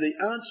and the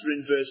answer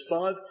in verse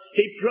 5,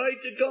 he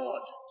prayed to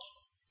God.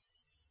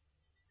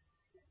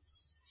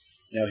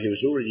 Now, he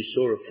was already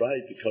sore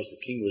afraid because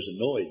the king was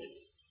annoyed.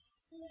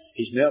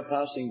 He's now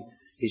passing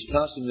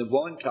the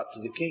wine cup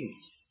to the king.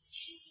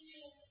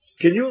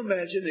 Can you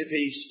imagine if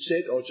he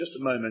said, oh, just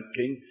a moment,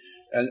 king,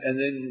 and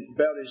then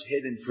bowed his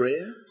head in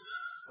prayer,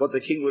 what the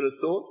king would have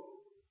thought?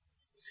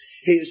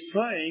 He is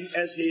praying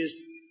as he is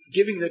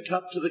giving the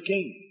cup to the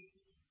king.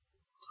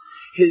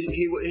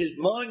 His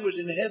mind was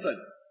in heaven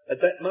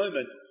at that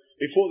moment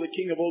before the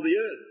king of all the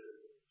earth.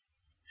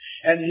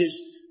 And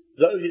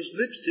though his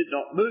lips did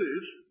not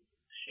move,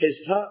 his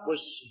heart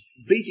was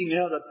beating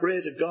out a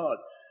prayer to God.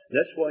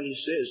 That's why he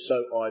says,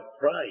 so I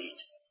prayed.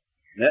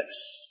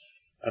 That's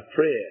a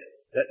prayer.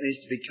 That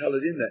needs to be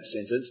coloured in that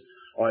sentence.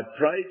 I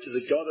prayed to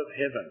the God of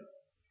heaven.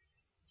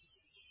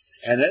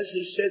 And as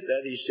he said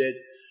that, he said,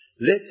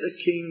 let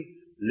the king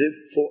live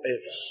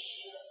forever.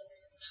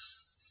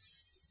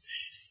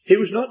 He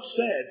was not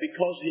sad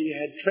because he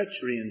had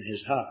treachery in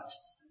his heart.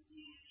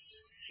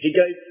 He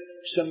gave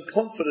some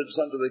confidence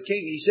unto the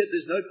king. He said,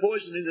 there's no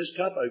poison in this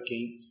cup, O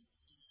king.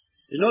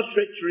 There's not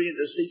treachery and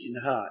deceit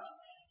in heart.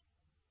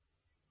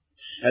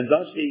 And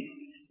thus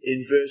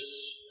in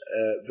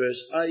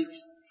verse 8,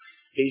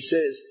 he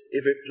says,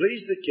 if it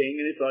please the king,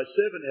 and if thy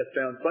servant have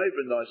found favour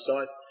in thy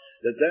sight,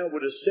 that thou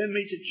wouldest send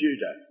me to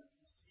Judah.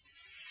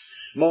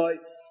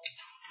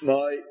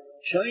 My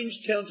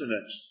changed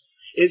countenance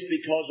is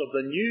because of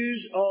the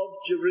news of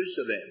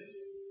Jerusalem.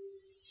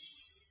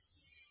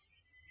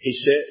 He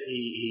said,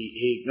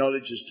 he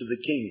acknowledges to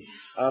the king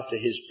after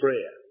his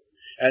prayer.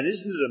 And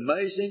isn't it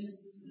amazing,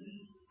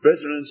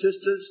 brethren and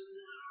sisters,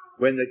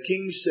 when the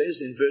king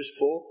says in verse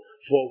 4,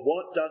 for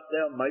what doth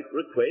thou make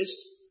request?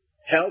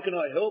 How can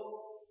I help,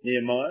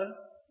 Nehemiah?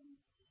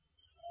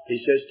 He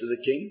says to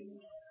the king.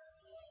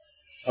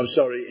 In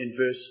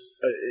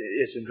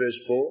verse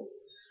 4.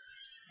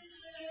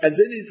 And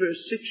then in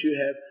verse 6 you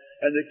have,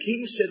 and the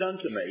king said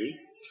unto me,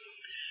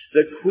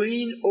 the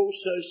queen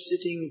also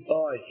sitting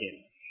by him.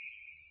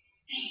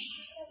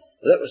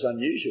 That was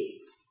unusual.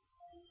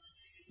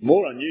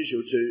 More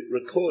unusual to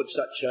record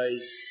such a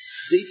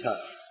detail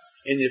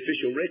in the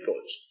official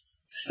records.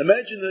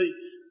 Imagine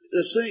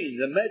the scene,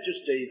 the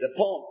majesty, the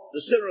pomp,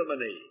 the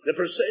ceremony, the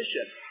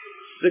procession,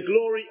 the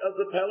glory of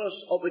the palace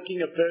of the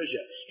king of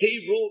Persia.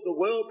 He ruled the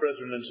world,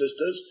 brethren and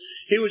sisters.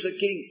 He was a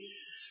king,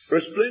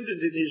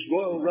 resplendent in his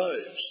royal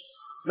robes,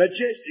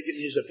 majestic in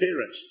his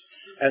appearance,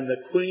 and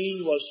the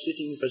queen was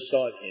sitting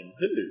beside him.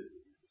 Who?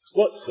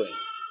 What queen?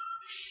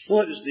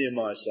 Why does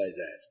Nehemiah say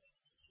that?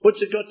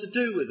 What's it got to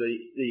do with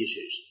the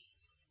issues?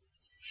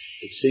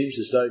 It seems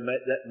as though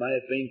that may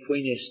have been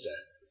Queen Esther.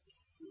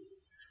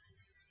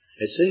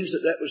 It seems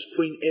that was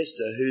Queen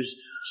Esther, whose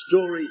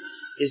story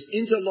is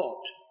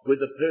interlocked with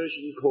the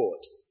Persian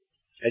court,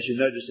 as you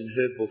notice in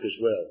her book as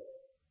well.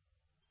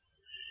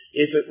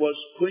 If it was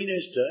Queen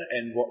Esther,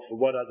 and for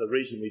what other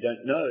reason we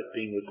don't know it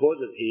being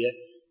recorded here,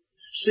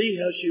 see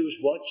how she was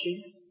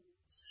watching.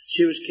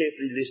 She was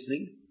carefully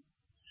listening.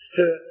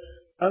 Her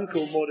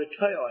uncle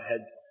Mordecai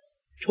had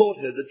taught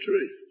her the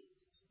truth.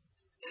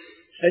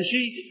 And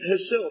she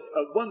herself,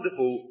 a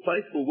wonderful,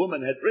 faithful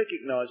woman, had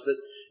recognised that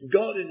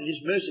God in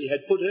his mercy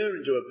had put her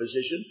into a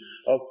position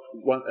of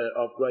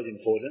great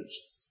importance.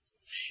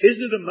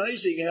 Isn't it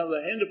amazing how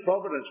the hand of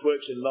providence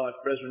works in life,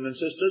 brethren and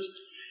sisters?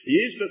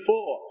 Years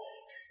before,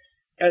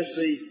 as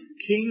the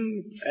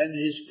king and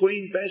his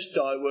queen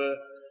Vashti were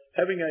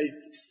having a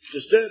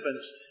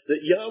disturbance, that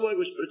Yahweh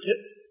was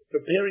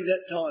preparing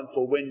that time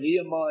for when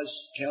Nehemiah's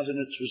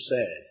countenance was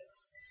sad.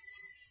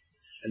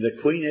 And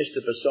the Queen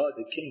Esther beside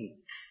the king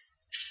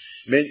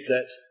meant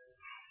that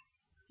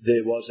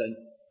there was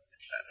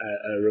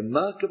a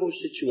remarkable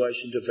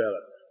situation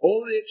developed.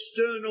 All the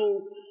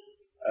external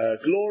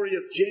glory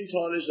of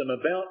Gentilism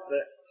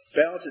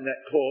about in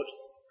that court.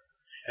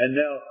 And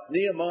now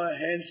Nehemiah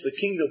hands the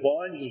king the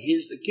wine. He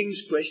hears the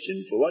king's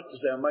question, for what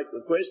dost thou make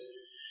request?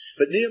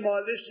 But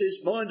Nehemiah lifts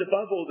his mind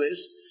above all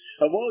this,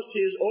 and whilst he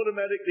is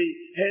automatically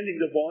handing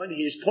the wine,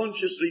 he is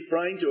consciously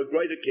praying to a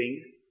greater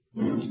king.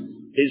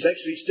 He's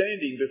actually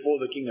standing before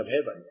the King of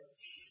Heaven.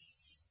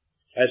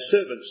 as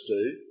servants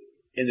do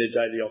in their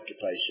daily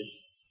occupation.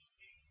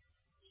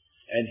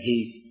 And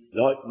he,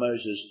 like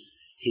Moses,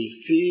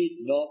 he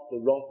feared not the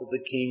wrath of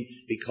the king,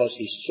 because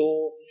he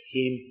saw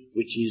him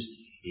which is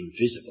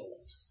invisible.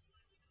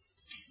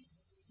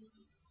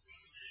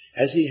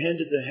 As he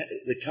handed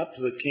the cup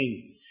to the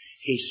king,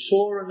 he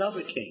saw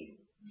another king.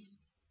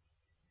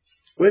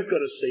 We've got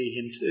to see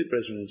him too,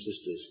 brethren and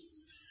sisters.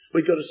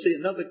 We've got to see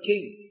another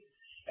king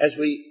as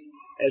we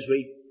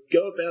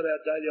go about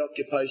our daily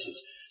occupations,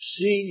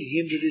 seeing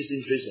him that is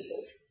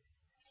invisible.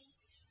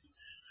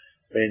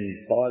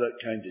 When Pilate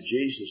came to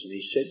Jesus and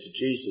he said to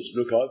Jesus,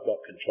 look, I've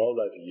got control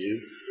over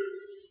you.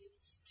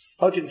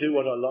 I can do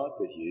what I like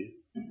with you.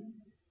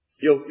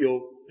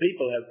 Your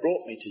people have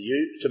brought me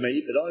to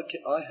me, but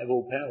I have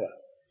all power.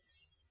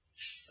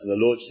 And the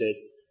Lord said,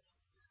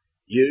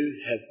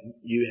 you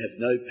have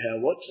no power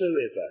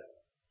whatsoever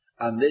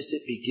unless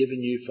it be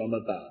given you from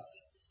above.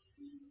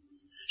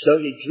 So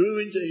he drew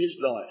into his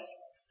life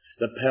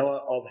the power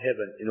of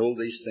heaven in all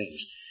these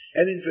things.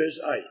 And in verse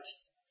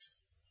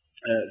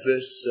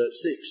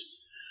 6,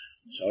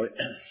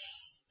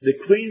 the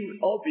queen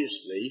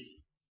obviously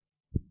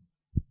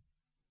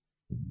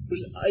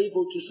was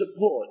able to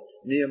support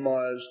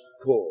Nehemiah's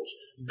cause.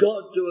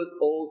 God doeth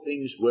all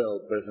things well,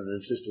 brethren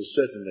and sisters,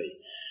 certainly.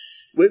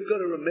 We've got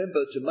to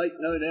remember to make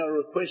known our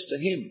request to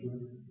him.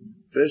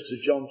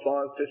 1 John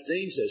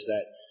 5:15 says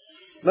that.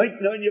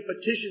 Make known your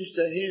petitions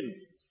to him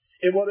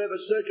in whatever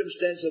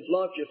circumstance of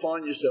life you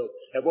find yourself,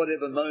 at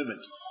whatever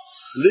moment.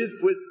 Live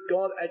with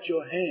God at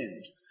your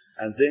hand,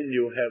 and then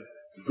you'll have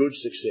good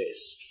success.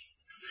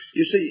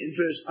 You see, in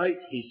verse 8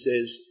 he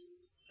says,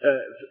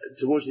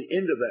 towards the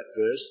end of that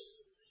verse,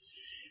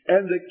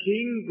 and the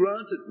king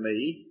granted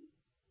me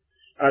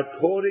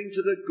according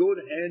to the good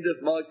hand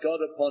of my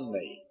God upon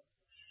me.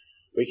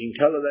 We can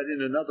colour that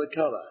in another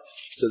colour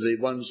to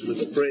the ones with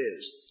the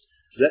prayers.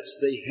 That's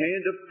the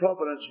hand of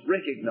providence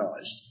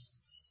recognised.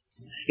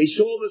 He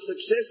saw the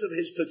success of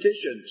his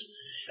petitions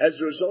as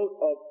a result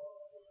of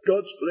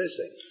God's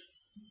blessing.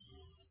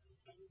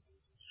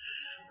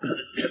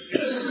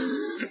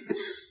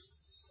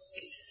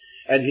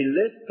 And he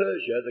left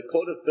Persia, the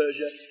court of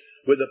Persia,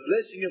 with the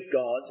blessing of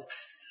God,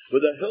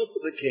 with the help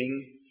of the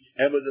king,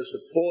 and with the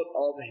support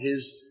of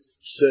his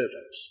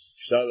servants.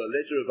 So a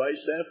letter of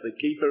Asaph, the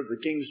keeper of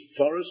the king's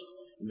forest,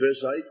 in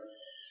verse 8,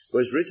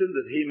 was written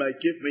that he may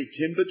give me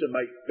timber to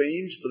make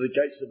beams for the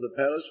gates of the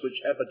palace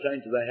which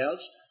appertain to the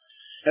house,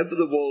 and for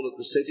the wall of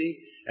the city,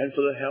 and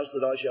for the house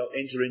that I shall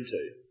enter into.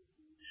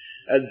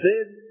 And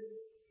then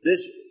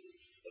this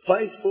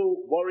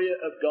faithful warrior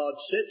of God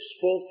sets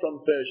forth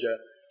from Persia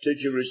to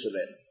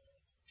Jerusalem.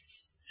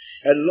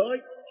 And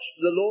like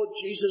the Lord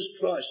Jesus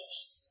Christ's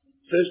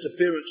first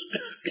appearance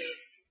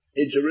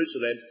in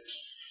Jerusalem,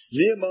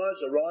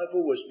 Nehemiah's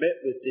arrival was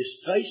met with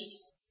distaste,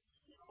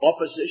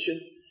 opposition,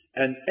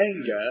 and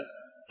anger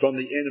from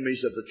the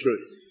enemies of the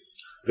truth.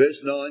 Verse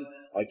 9,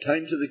 I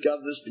came to the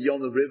governors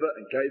beyond the river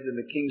and gave them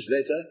the king's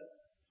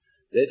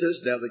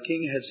letters. Now the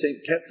king had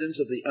sent captains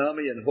of the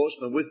army and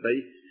horsemen with me.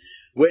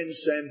 When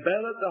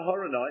Sanballat the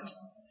Horonite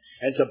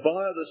and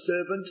Tobiah the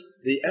servant,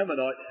 the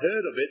Ammonite,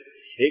 heard of it,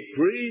 it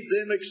grieved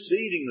them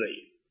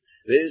exceedingly.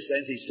 There's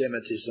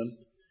anti-Semitism.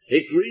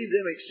 It grieved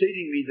them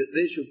exceedingly that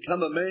there should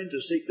come a man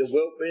to seek the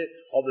welfare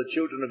of the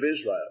children of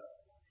Israel.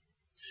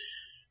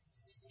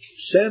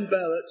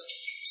 Sanballat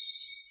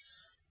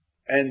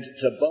and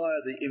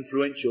Tobiah the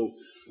influential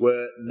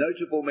were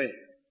notable men,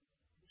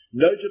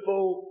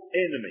 notable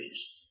enemies.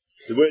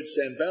 The word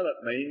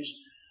Sanballat means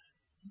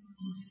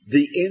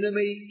the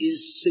enemy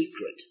is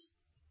secret.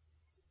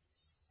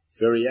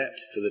 Very apt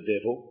for the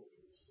devil.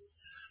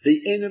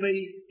 The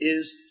enemy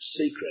is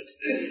secret.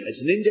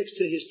 It's an index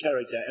to his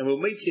character, and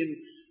we'll meet him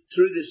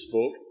through this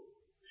book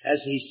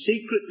as he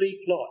secretly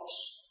plots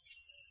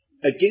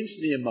against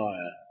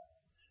Nehemiah,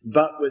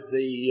 but with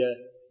the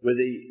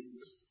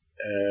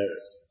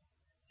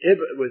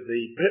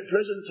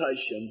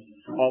presentation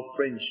of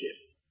friendship.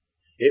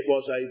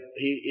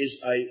 He is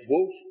a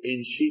wolf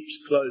in sheep's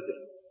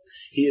clothing.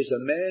 He is a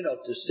man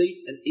of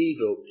deceit and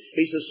evil.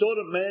 He's the sort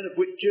of man of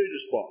which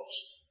Judas was.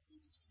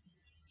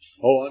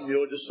 Oh, I'm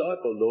your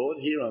disciple, Lord.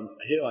 Here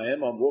I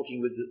am. I'm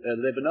walking with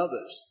 11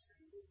 others.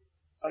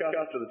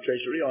 After the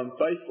treasury, I'm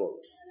faithful.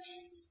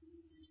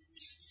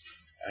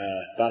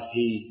 But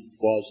he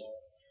was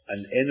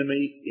an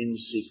enemy in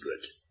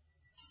secret.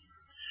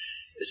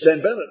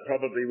 Sanballat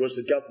probably was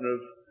the governor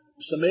of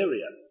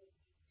Samaria.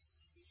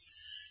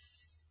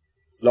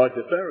 Like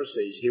the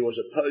Pharisees, he was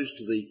opposed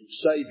to the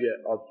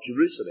Saviour of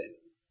Jerusalem.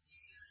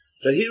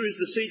 So here is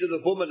the seed of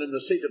the woman and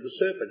the seed of the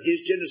serpent.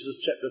 Here's Genesis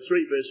chapter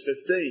 3, verse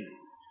 15.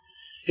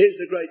 Here's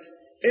the great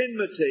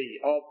enmity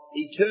of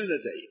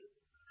eternity.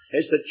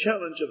 It's the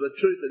challenge of the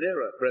truth and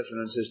error,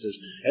 brethren and sisters.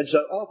 And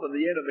so often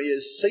the enemy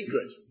is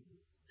secret,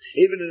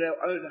 even in our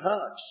own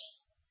hearts,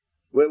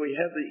 where we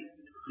have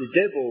the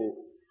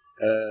devil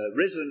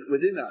resident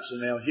within us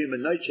in our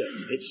human nature.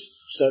 It's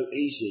so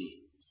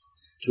easy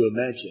to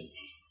imagine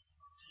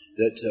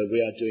that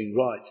we are doing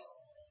right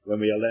when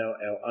we allow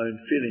our own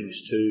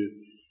feelings to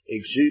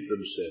exude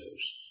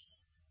themselves.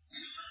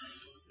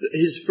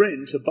 his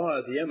friend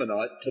Tobiah the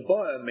Ammonite,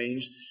 Tobiah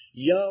means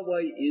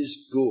Yahweh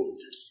is good.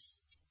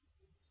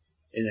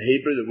 In the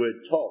Hebrew, the word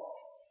tov,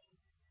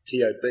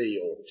 T-O-B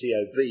or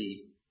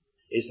T-O-V,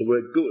 is the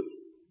word good.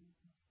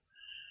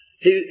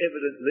 He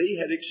evidently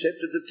had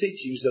accepted the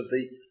teachings of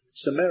the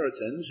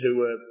Samaritans, who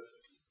were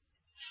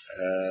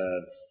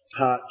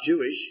part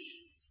Jewish.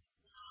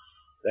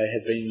 They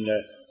had been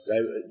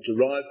they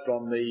derived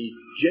from the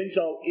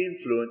Gentile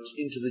influence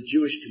into the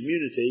Jewish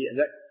community, and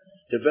that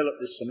developed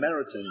the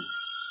Samaritan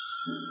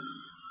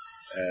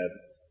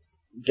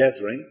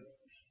gathering.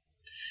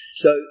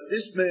 So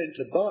this man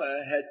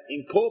Tobiah had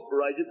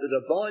incorporated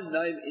the divine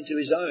name into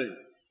his own.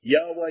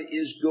 Yahweh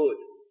is good.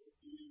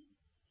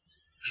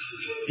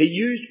 He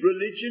used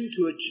religion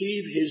to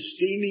achieve his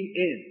scheming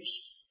ends,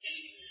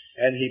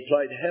 and he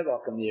played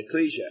havoc in the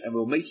ecclesia, and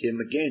we'll meet him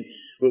again.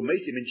 We'll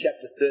meet him in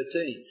chapter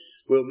 13.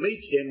 We'll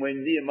meet him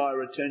when Nehemiah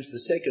returns the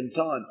second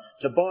time.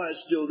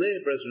 Tobiah's still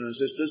there, brethren and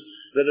sisters.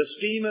 That a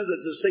schemer,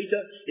 that a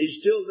deceiver, he's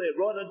still there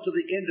right until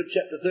the end of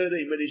chapter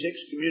 13 when he's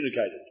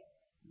excommunicated.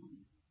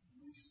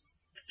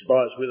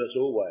 Tobiah's with us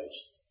always,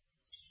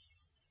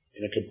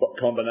 in a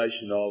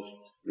combination of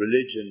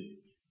religion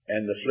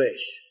and the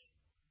flesh.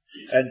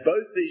 And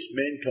both these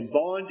men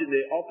combined in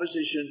their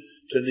opposition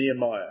to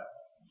Nehemiah.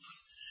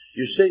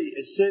 You see,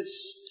 it says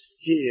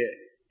here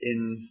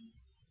in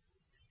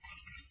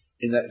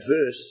that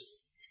verse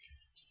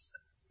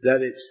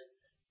that it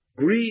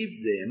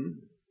grieved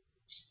them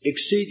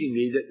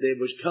exceedingly that there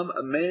was come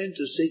a man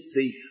to seek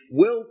the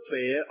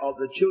welfare of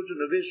the children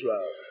of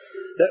Israel.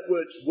 That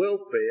word's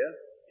welfare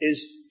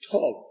is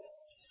tov,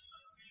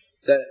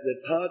 the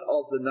part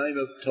of the name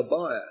of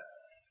Tobiah,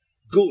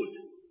 good.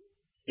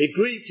 It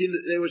grieved him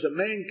that there was a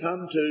man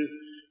come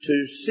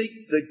to seek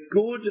the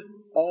good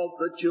of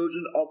the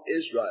children of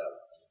Israel.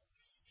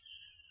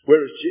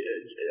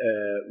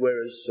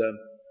 Whereas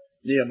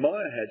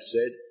Nehemiah had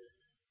said,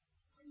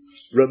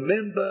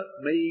 remember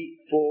me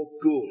for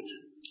good.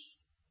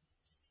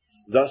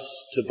 Thus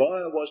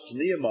Tobiah was to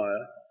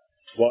Nehemiah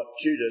what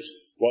Judas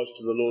was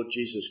to the Lord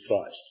Jesus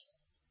Christ.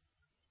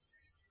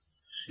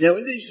 Now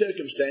in these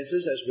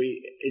circumstances, as we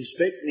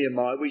inspect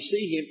Nehemiah, we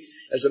see him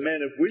as a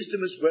man of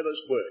wisdom as well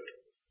as work.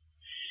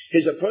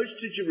 His approach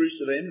to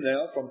Jerusalem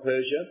now from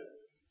Persia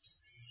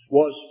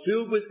was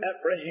filled with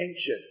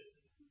apprehension.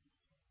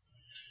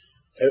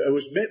 It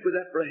was met with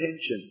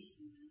apprehension.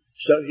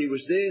 So he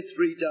was there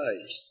 3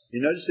 days.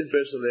 You notice in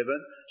verse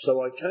 11,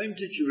 so I came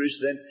to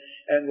Jerusalem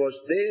and was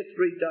there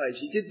 3 days.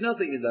 He did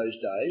nothing in those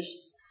days,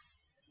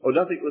 or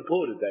nothing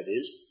recorded, that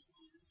is.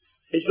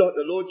 It's like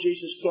the Lord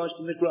Jesus Christ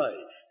in the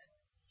grave.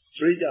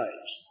 3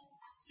 days.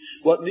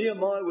 What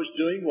Nehemiah was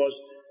doing was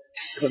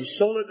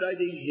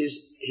consolidating his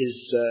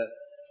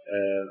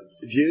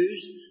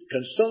views,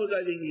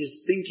 consolidating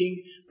his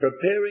thinking,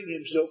 preparing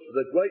himself for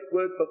the great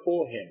work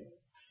before him.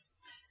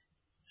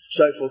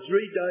 So for 3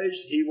 days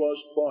he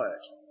was quiet.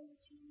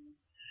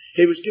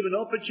 He was given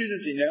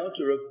opportunity now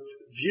to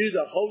review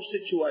the whole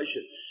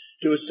situation,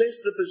 to assess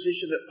the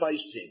position that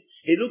faced him.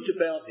 He looked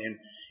about him,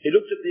 he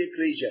looked at the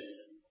ecclesia,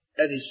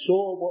 and he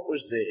saw what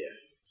was there.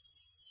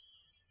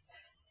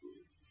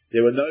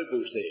 There were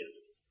nobles there.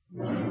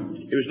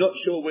 He was not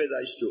sure where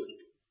they stood.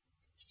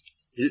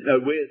 He didn't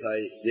know where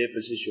their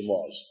position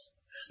was.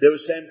 There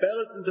was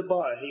Sanballat and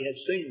Tobiah. He had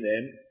seen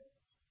them.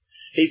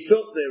 He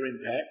felt their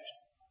impact.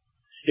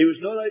 He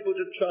was not able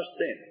to trust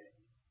them.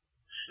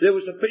 There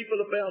was the people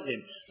about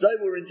him. They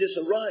were in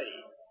disarray.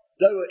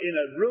 They were in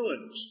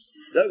ruins.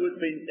 They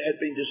had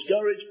been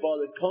discouraged by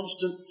the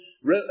constant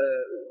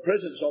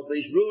presence of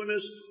these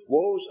ruinous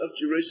walls of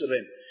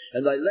Jerusalem.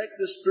 And they lacked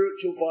the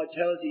spiritual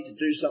vitality to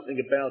do something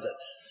about it.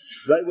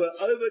 They were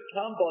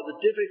overcome by the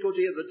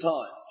difficulty of the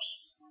times.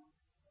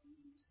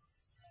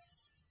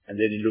 And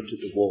then he looked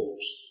at the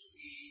walls.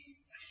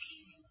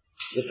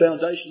 The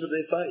foundation of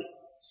their faith.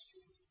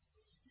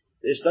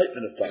 Their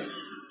statement of faith.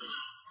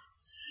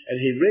 And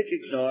he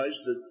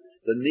recognised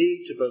the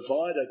need to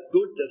provide a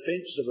good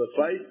defence of the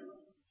faith,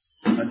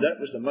 and that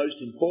was the most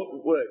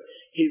important work.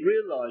 He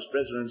realised,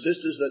 brethren and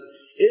sisters, that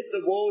if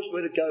the walls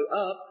were to go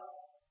up,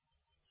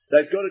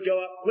 they've got to go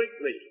up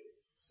quickly.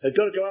 They've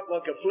got to go up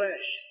like a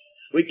flash.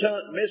 We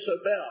can't mess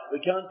about.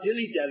 We can't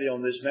dilly-dally on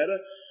this matter.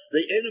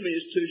 The enemy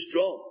is too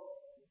strong.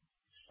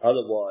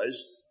 Otherwise,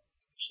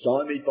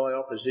 stymied by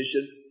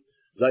opposition,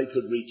 they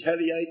could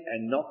retaliate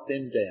and knock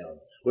them down.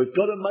 We've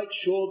got to make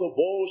sure the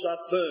walls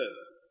are firm.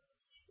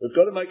 We've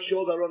got to make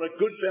sure they're on a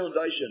good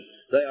foundation.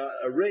 They are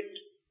erect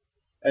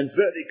and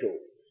vertical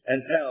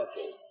and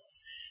powerful.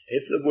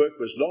 If the work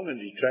was long and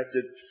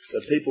detracted,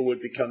 the people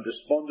would become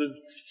despondent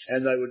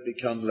and they would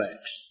become lax.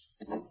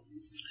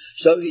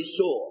 So he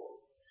saw,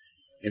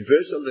 in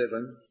verse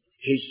 11,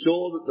 he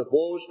saw that the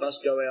walls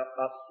must go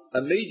up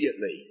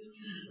immediately.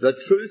 The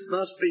truth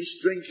must be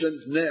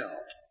strengthened now.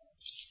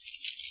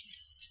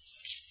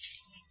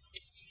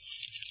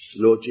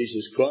 The Lord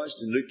Jesus Christ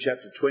in Luke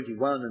chapter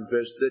 21 and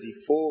verse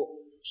 34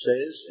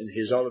 says in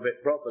his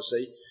Olivet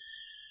prophecy,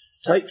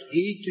 take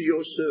heed to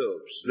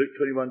yourselves, Luke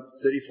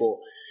 21:34,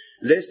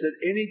 lest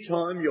at any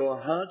time your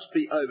hearts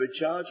be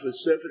overcharged with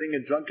surfeiting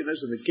and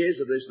drunkenness and the cares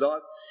of this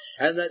life,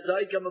 and that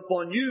day come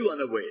upon you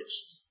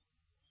unawares.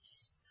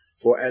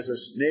 For as a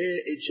snare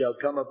it shall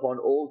come upon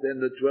all them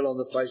that dwell on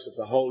the face of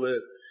the whole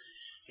earth.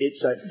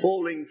 It's a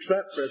falling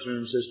trap, brethren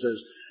and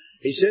sisters.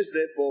 He says,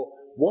 therefore,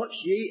 watch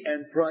ye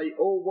and pray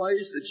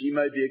always, that ye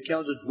may be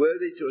accounted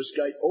worthy to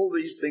escape all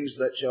these things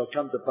that shall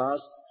come to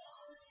pass,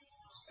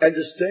 and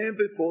to stand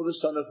before the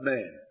Son of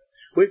Man.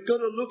 We've got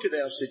to look at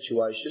our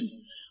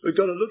situation. We've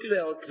got to look at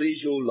our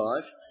ecclesial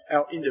life,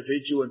 our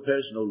individual and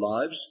personal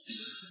lives,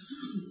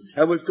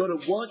 and we've got to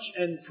watch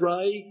and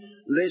pray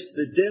lest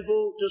the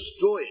devil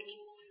destroy it.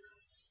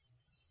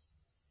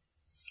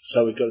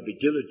 So we've got to be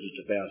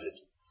diligent about it.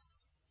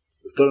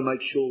 We've got to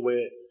make sure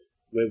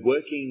we're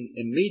working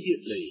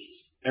immediately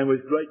and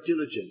with great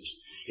diligence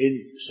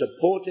in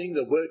supporting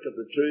the work of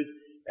the truth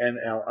and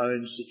our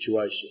own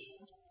situation.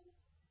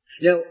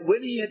 Now,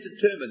 when he had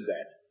determined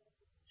that,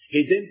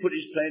 he then put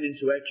his plan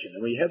into action.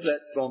 And we have that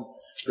from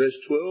verse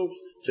 12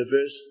 to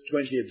verse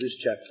 20 of this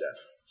chapter.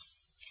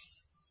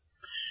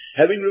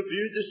 Having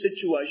reviewed the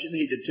situation,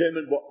 he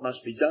determined what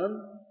must be done,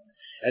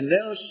 and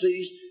now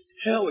sees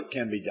how it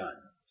can be done,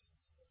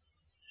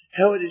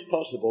 how it is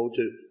possible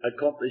to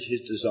accomplish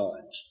his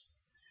designs.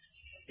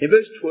 In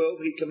verse 12,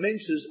 he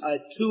commences a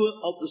tour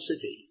of the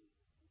city.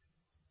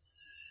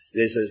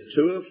 There's a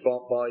tour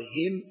by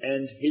him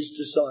and his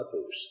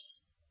disciples.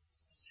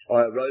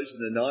 I arose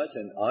in the night,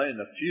 and I and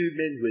a few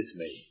men with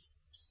me.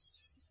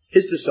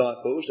 His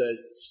disciples,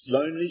 a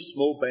lonely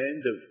small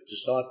band of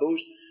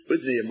disciples with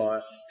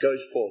Nehemiah, goes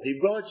forth. He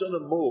rides on a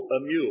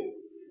mule.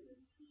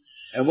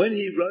 And when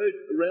he rode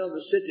around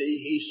the city,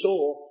 he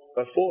saw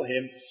before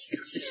him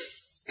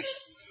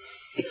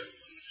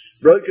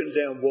broken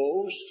down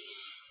walls.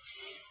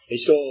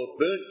 He saw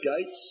burnt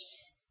gates.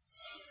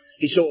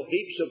 He saw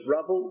heaps of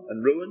rubble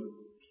and ruin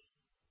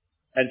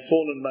and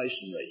fallen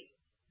masonry.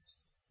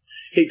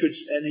 He could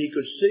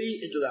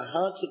see into the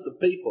hearts of the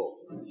people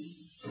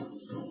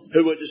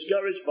who were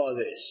discouraged by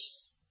this,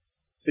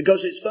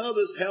 because his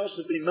father's house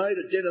had been made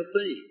a den of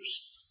thieves,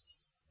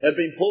 had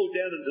been pulled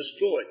down and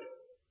destroyed.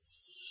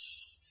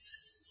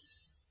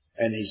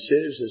 And he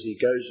says, as he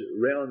goes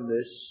around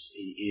this,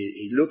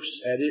 he looks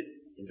at it.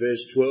 In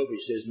verse 12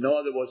 he says,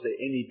 neither was there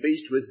any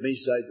beast with me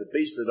save the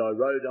beast that I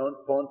rode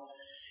upon,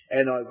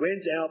 and I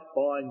went out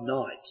by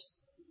night.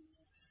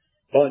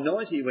 By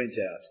night he went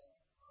out,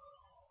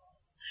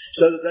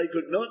 so that they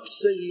could not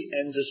see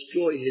and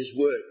destroy his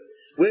work.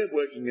 We're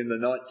working in the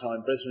night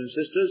time, brothers and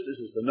sisters.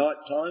 This is the night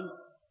time.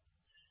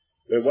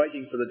 We're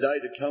waiting for the day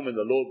to come when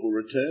the Lord will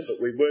return, but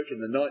we work in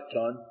the night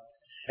time.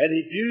 And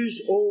he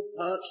views all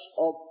parts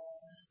of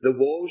the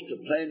walls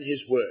to plan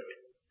his work.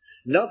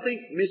 Nothing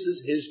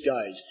misses his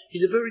gaze.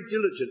 He's a very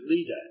diligent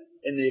leader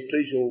in the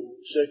ecclesial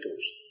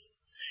circles.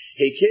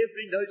 He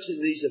carefully notes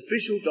in these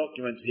official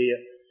documents here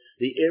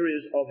the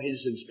areas of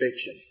his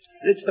inspection.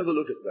 Let's have a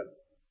look at them.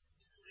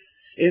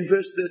 In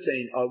verse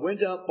 13, I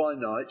went out by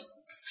night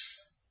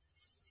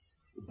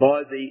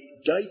by the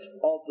gate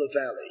of the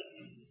valley.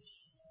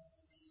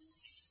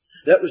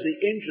 That was the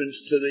entrance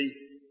to the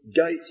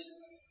gate,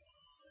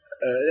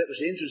 that was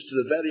the entrance to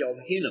the valley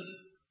of Hinnom,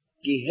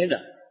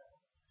 Gehenna.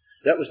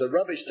 That was the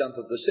rubbish dump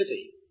of the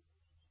city.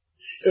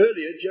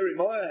 Earlier,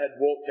 Jeremiah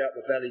had walked out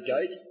the valley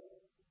gate,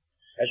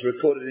 as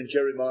recorded in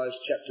Jeremiah's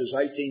chapters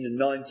 18 and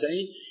 19.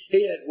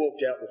 He had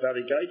walked out the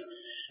valley gate,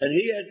 and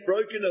he had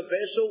broken a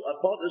vessel, a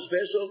potter's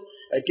vessel,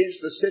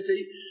 against the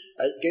city,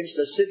 against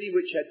a city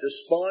which had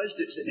despised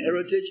its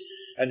heritage,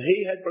 and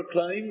he had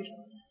proclaimed,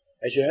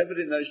 as you have it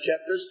in those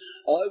chapters,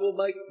 I will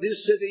make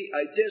this city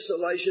a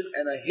desolation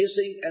and a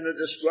hissing and a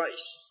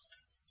disgrace.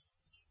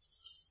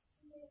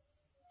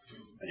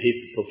 And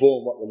he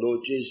performed what the Lord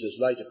Jesus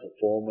later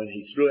performed when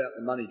he threw out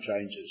the money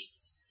changers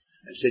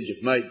and said,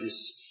 you've made this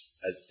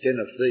a den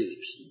of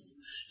thieves,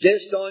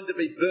 destined to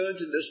be burnt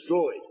and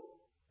destroyed.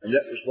 And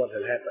that was what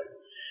had happened.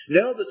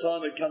 Now the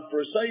time had come for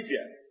a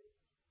saviour.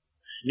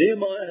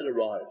 Nehemiah had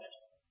arrived,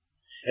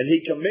 and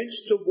he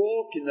commenced to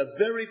walk in the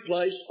very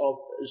place of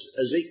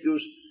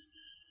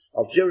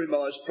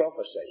Jeremiah's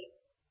prophecy.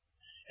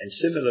 And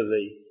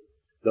similarly,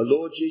 the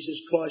Lord Jesus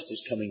Christ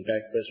is coming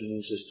back, brethren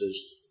and sisters.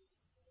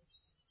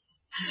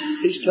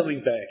 He's coming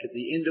back at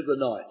the end of the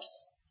night,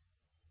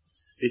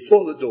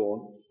 before the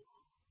dawn,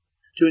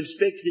 to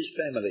inspect his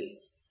family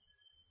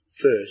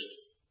first,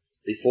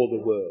 before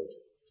the world.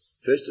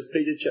 1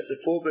 Peter chapter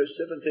 4 verse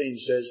 17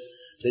 says,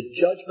 the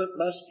judgment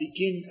must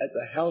begin at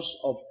the house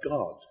of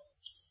God.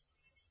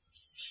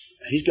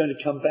 He's going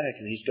to come back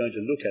and he's going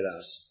to look at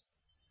us,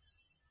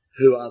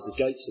 who are the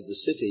gates of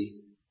the city.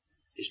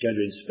 He's going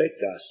to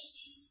inspect us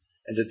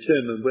and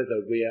determine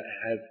whether we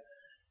have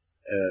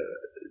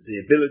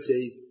the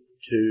ability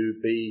to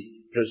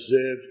be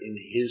preserved in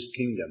his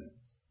kingdom.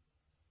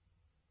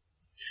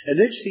 And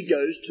next he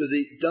goes to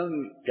the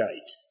dung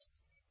gate,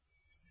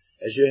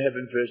 as you have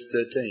in verse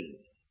 13,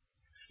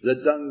 the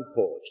dung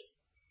port.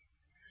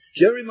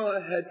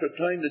 Jeremiah had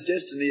proclaimed the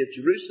destiny of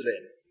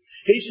Jerusalem.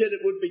 He said it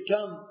would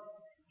become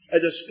a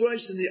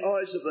disgrace in the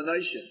eyes of the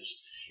nations.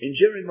 In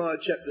Jeremiah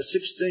chapter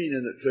 16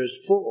 and at verse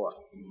 4,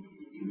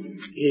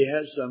 he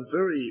has some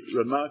very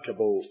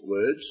remarkable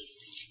words.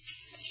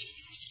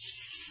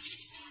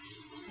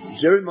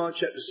 Jeremiah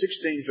chapter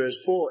 16 verse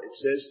 4, it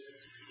says,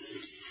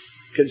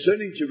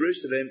 concerning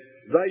Jerusalem,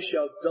 they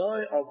shall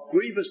die of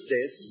grievous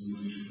deaths,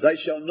 they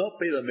shall not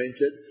be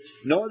lamented,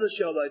 neither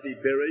shall they be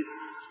buried,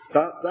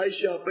 but they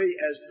shall be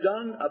as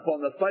dung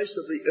upon the face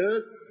of the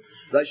earth.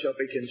 They shall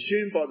be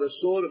consumed by the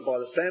sword and by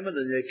the famine,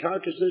 and their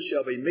carcasses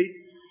shall be meat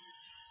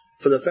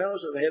for the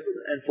fowls of heaven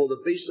and for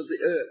the beasts of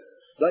the earth.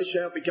 They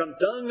shall become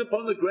dung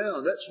upon the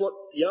ground. That's what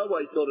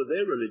Yahweh thought of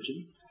their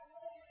religion.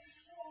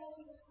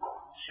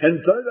 And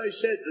though they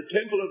said, the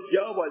temple of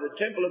Yahweh, the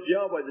temple of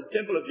Yahweh, the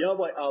temple of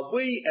Yahweh are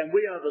we, and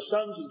we are the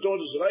sons and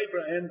daughters of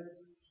Abraham,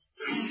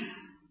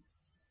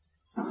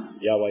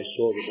 Yahweh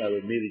saw that they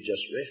were merely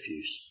just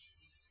refuse,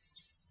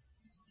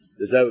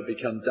 that they would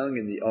become dung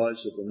in the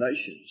eyes of the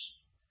nations.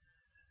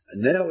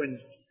 And now in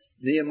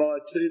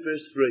Nehemiah 2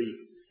 verse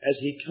 3, as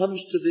he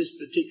comes to this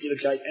particular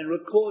gate and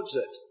records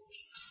it,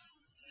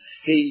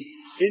 he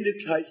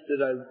indicates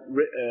that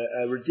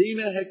a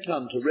Redeemer had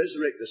come to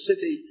resurrect the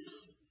city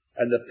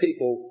and the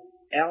people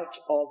out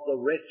of the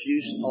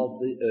refuse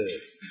of the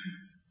earth.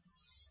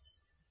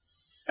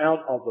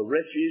 Out of the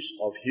refuse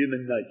of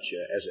human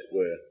nature, as it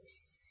were.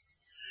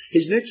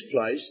 His next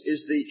place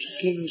is the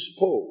King's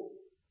Pool.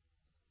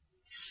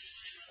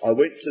 It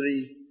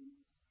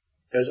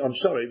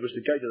was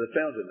the gate of the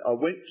fountain. I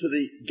went to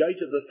the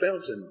gate of the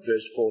fountain,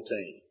 verse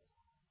 14.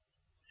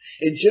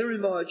 In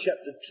Jeremiah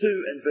chapter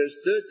 2 and verse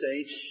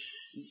 13,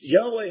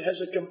 Yahweh has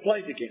a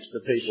complaint against the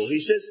people.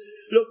 He says,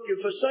 look,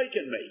 you've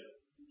forsaken me.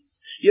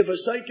 You've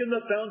forsaken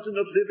the fountain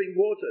of living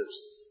waters.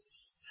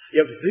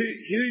 You've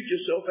hewed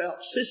yourself out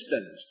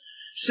cisterns,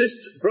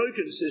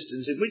 broken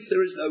cisterns in which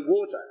there is no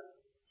water.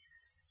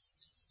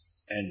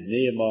 And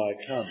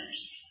Nehemiah comes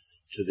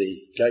to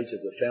the gate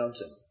of the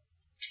fountain.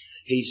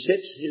 He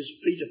sets his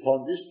feet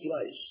upon this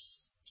place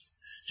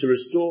to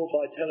restore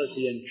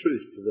vitality and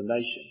truth to the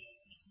nation.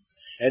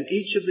 And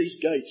each of these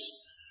gates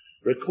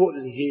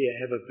recorded here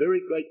have a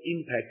very great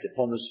impact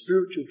upon the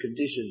spiritual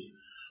condition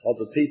of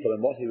the people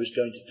and what he was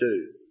going to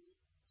do.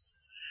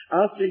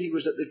 After he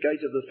was at the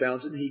gate of the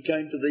fountain, he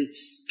came to the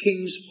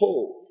King's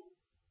Pool.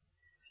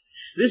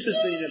 This has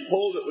been a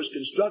pool that was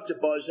constructed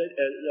by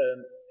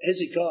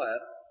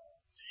Hezekiah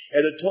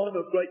at a time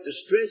of great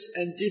distress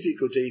and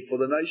difficulty for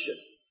the nation.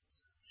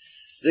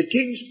 The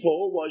King's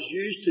Pool was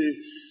used to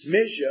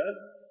measure,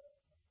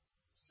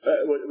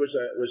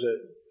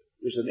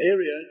 was an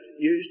area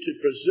used to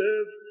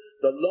preserve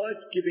the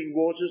life-giving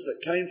waters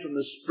that came from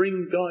the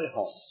spring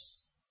Gihon.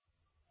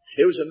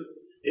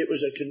 It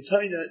was a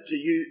container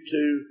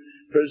to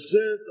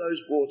preserve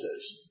those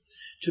waters,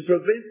 to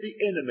prevent the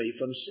enemy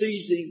from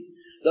seizing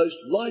those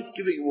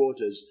life-giving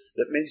waters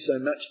that meant so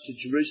much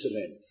to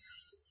Jerusalem.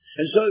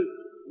 And so,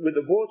 with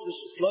the waters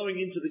flowing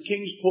into the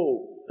King's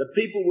Pool, the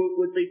people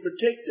would be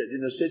protected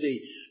in the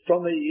city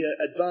from the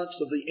advance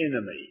of the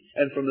enemy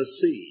and from the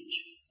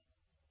siege.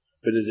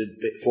 But it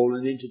had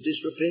fallen into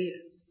disrepair.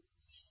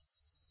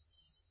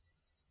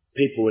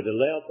 People had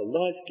allowed the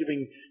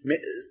life-giving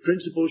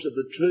principles of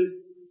the truth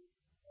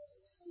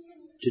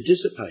to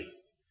dissipate.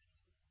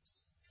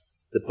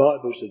 The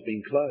Bibles had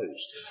been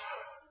closed.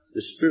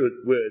 The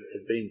Spirit word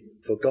had been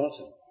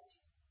forgotten.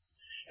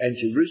 And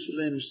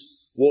Jerusalem's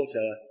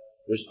water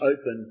was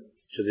open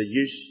to the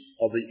use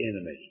of the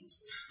enemy.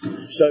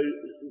 So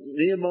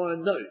Nehemiah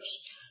notes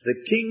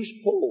the King's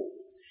Pool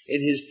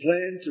in his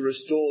plan to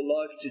restore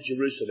life to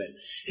Jerusalem.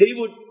 He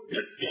would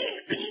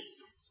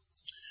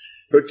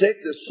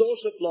protect the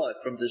source of life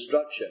from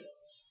destruction.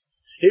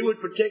 He would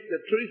protect the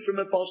truth from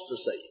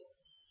apostasy.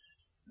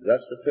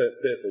 That's the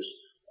purpose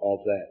of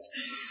that.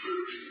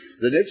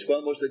 The next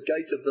one was the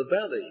gate of the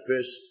valley,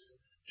 verse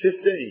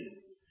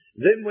 15.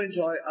 Then went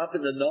I up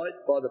in the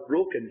night by the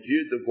brook and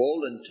viewed the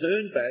wall and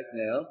turned back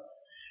now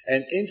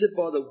and entered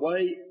by the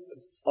way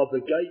of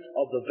the gate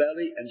of the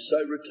valley and so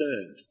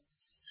returned.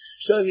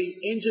 So he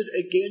entered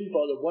again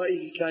by the way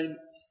he came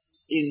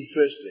in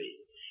firstly.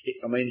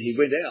 He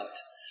went out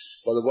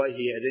by the way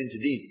he had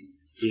entered in.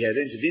 He had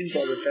entered in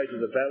by the gate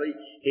of the valley.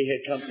 He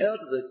had come out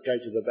of the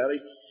gate of the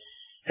valley,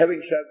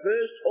 having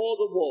traversed all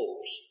the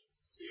walls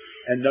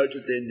and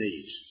noted their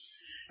needs.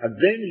 And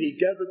then he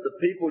gathered the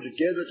people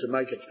together to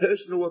make a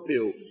personal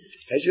appeal,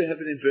 as you have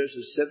it in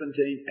verses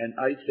 17 and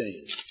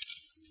 18.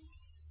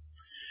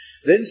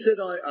 Then said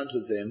I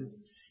unto them,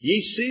 Ye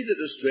see the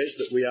distress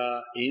that we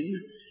are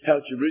in,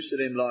 how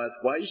Jerusalem lieth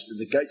waste, and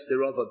the gates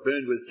thereof are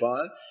burned with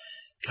fire.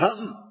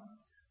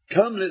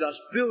 Come, let us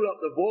build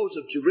up the walls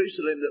of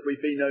Jerusalem, that we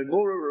be no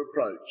more a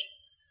reproach.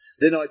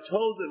 Then I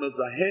told them of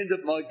the hand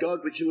of my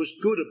God, which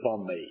was good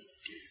upon me.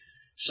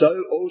 So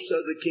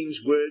also the king's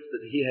words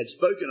that he had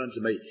spoken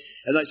unto me.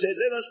 And they said,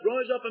 Let us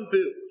rise up and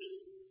build.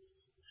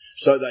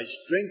 So they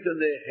strengthened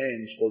their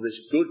hands for this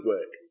good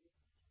work.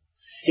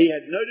 He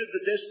had noted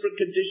the desperate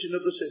condition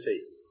of the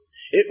city.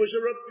 It was a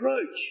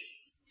reproach.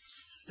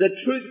 The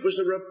truth was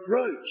a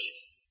reproach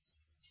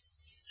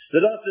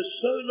that after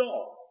so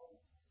long,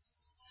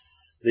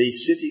 the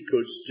city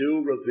could still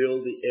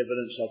reveal the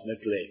evidence of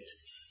neglect,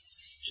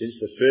 since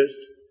the first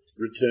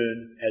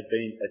return had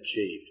been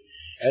achieved.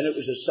 And it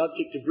was a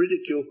subject of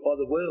ridicule by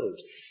the world.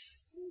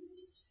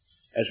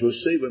 As we'll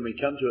see when we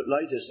come to it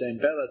later,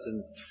 Sanballat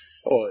and,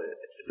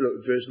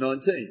 look, verse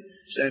 19,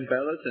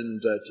 Sanballat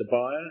and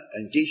Tobiah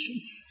and Geshem,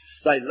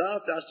 they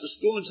laughed us to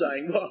scorn,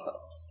 saying,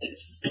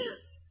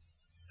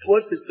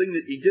 what's this thing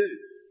that you do?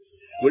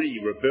 Will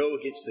you rebel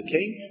against the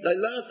king? They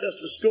laughed us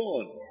to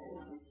scorn.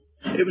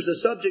 It was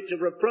a subject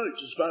of reproach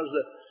as far as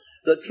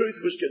the truth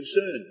was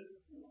concerned.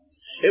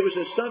 It was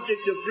a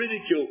subject of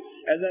ridicule,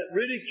 and that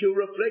ridicule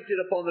reflected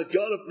upon the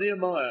God of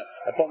Nehemiah,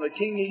 upon the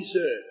king he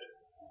served.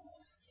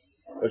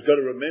 We've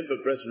got to remember,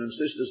 brethren and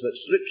sisters, that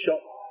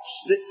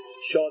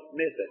slipshod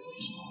methods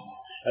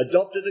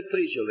adopted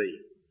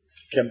ecclesially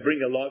can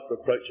bring a like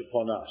reproach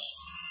upon us.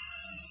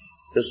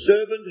 The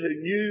servant who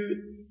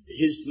knew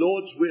his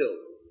Lord's will,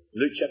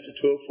 Luke chapter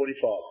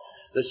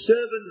 12:45. The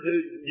servant who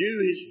knew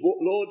his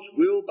Lord's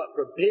will but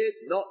prepared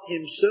not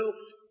himself,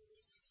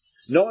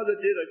 neither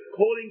did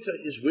according to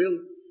his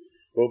will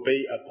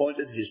be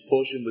appointed his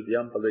portion with the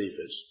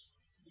unbelievers.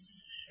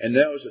 And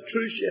now as a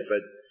true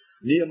shepherd,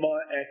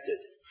 Nehemiah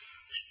acted.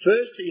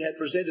 First, he had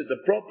presented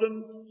the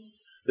problem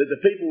that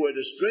the people were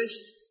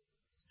distressed,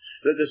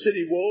 that the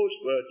city walls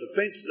were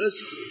defenceless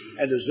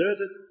and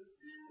deserted,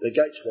 the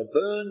gates were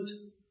burned,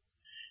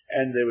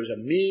 and there was a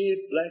mere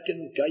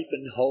blackened,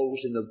 gaping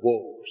holes in the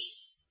walls.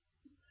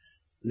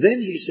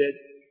 Then he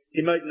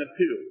made an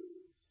appeal.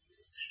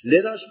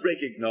 Let us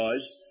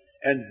recognise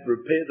and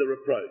repair the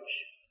reproach.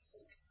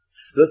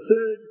 The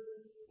third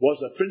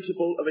was a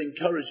principle of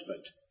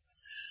encouragement,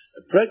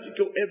 a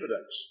practical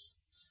evidence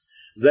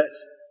that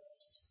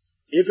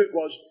it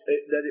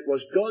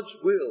was God's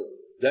will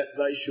that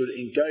they should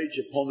engage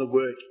upon the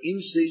work in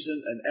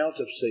season and out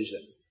of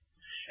season.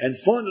 And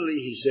finally,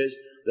 he says,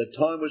 the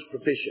time was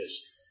propitious.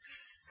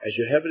 As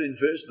you have it in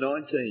verse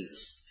 19,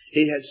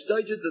 he had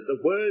stated that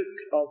the work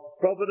of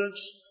providence,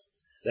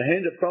 the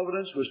hand of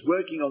providence, was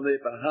working on their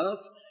behalf,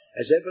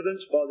 as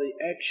evidenced by the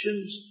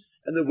actions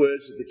and the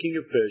words of the king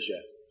of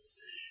Persia.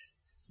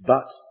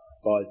 But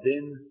by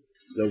then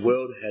the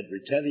world had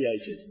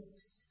retaliated.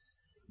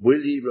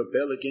 Will ye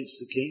rebel against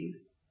the king?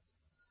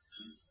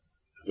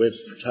 We're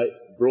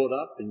brought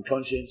up in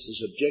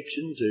conscientious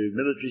objection to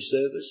military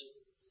service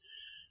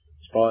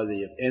by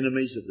the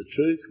enemies of the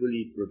truth. Will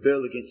ye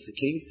rebel against the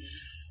king?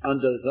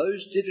 Under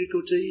those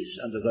difficulties,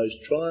 under those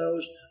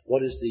trials,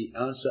 what is the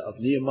answer of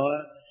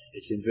Nehemiah?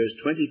 It's in verse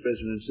 20,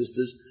 brethren and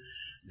sisters.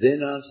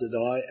 Then answered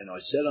I, and I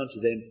said unto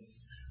them,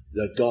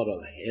 the God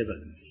of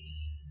heaven.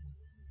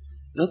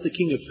 Not the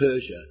king of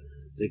Persia,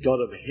 the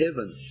God of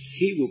heaven.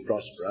 He will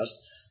prosper us.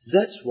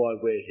 That's why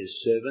we're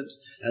his servants,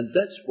 and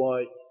that's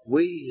why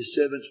we, his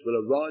servants, will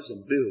arise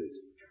and build.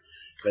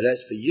 But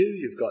as for you,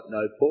 you've got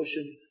no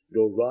portion,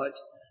 nor right,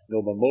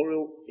 nor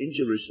memorial in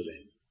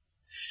Jerusalem.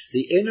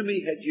 The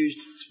enemy had used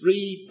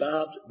 3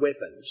 barbed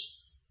weapons.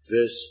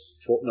 Verse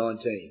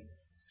 19.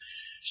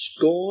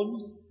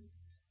 Scorn,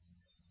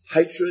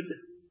 hatred,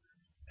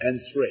 and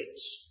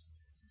threats.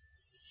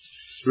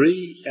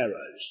 3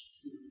 arrows.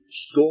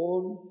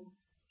 Scorn,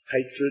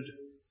 hatred,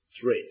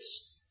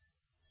 threats.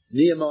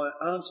 Nehemiah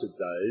answered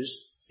those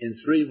in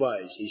 3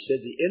 ways. He said,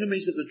 the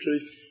enemies of the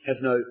truth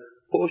have no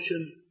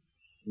portion,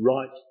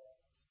 right,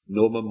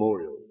 nor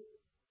memorial.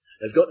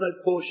 They've got no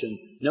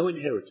portion, no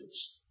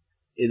inheritance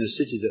in a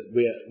city that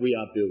we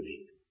are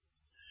building.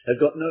 They've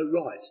got no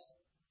right.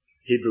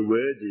 Hebrew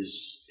word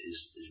is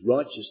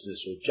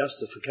righteousness or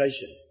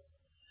justification.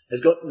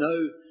 They've got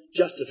no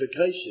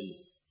justification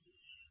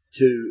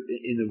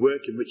in the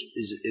work in which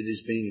it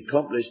is being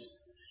accomplished,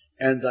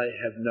 and they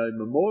have no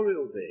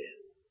memorial there.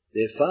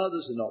 Their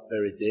fathers are not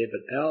buried there,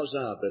 but ours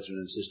are, brethren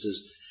and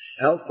sisters.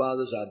 Our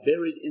fathers are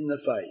buried in the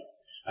faith,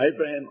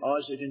 Abraham,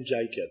 Isaac and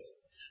Jacob,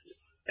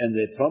 and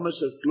their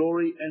promise of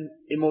glory and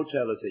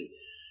immortality,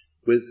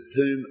 with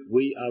whom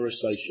we are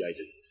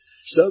associated.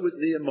 So with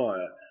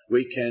Nehemiah,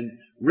 we can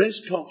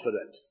rest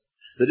confident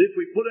that if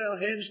we put our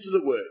hands to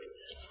the work,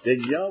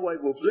 then Yahweh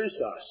will bless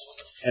us,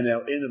 and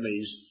our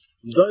enemies,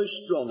 though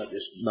strong at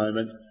this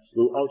moment,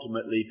 will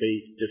ultimately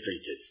be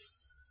defeated.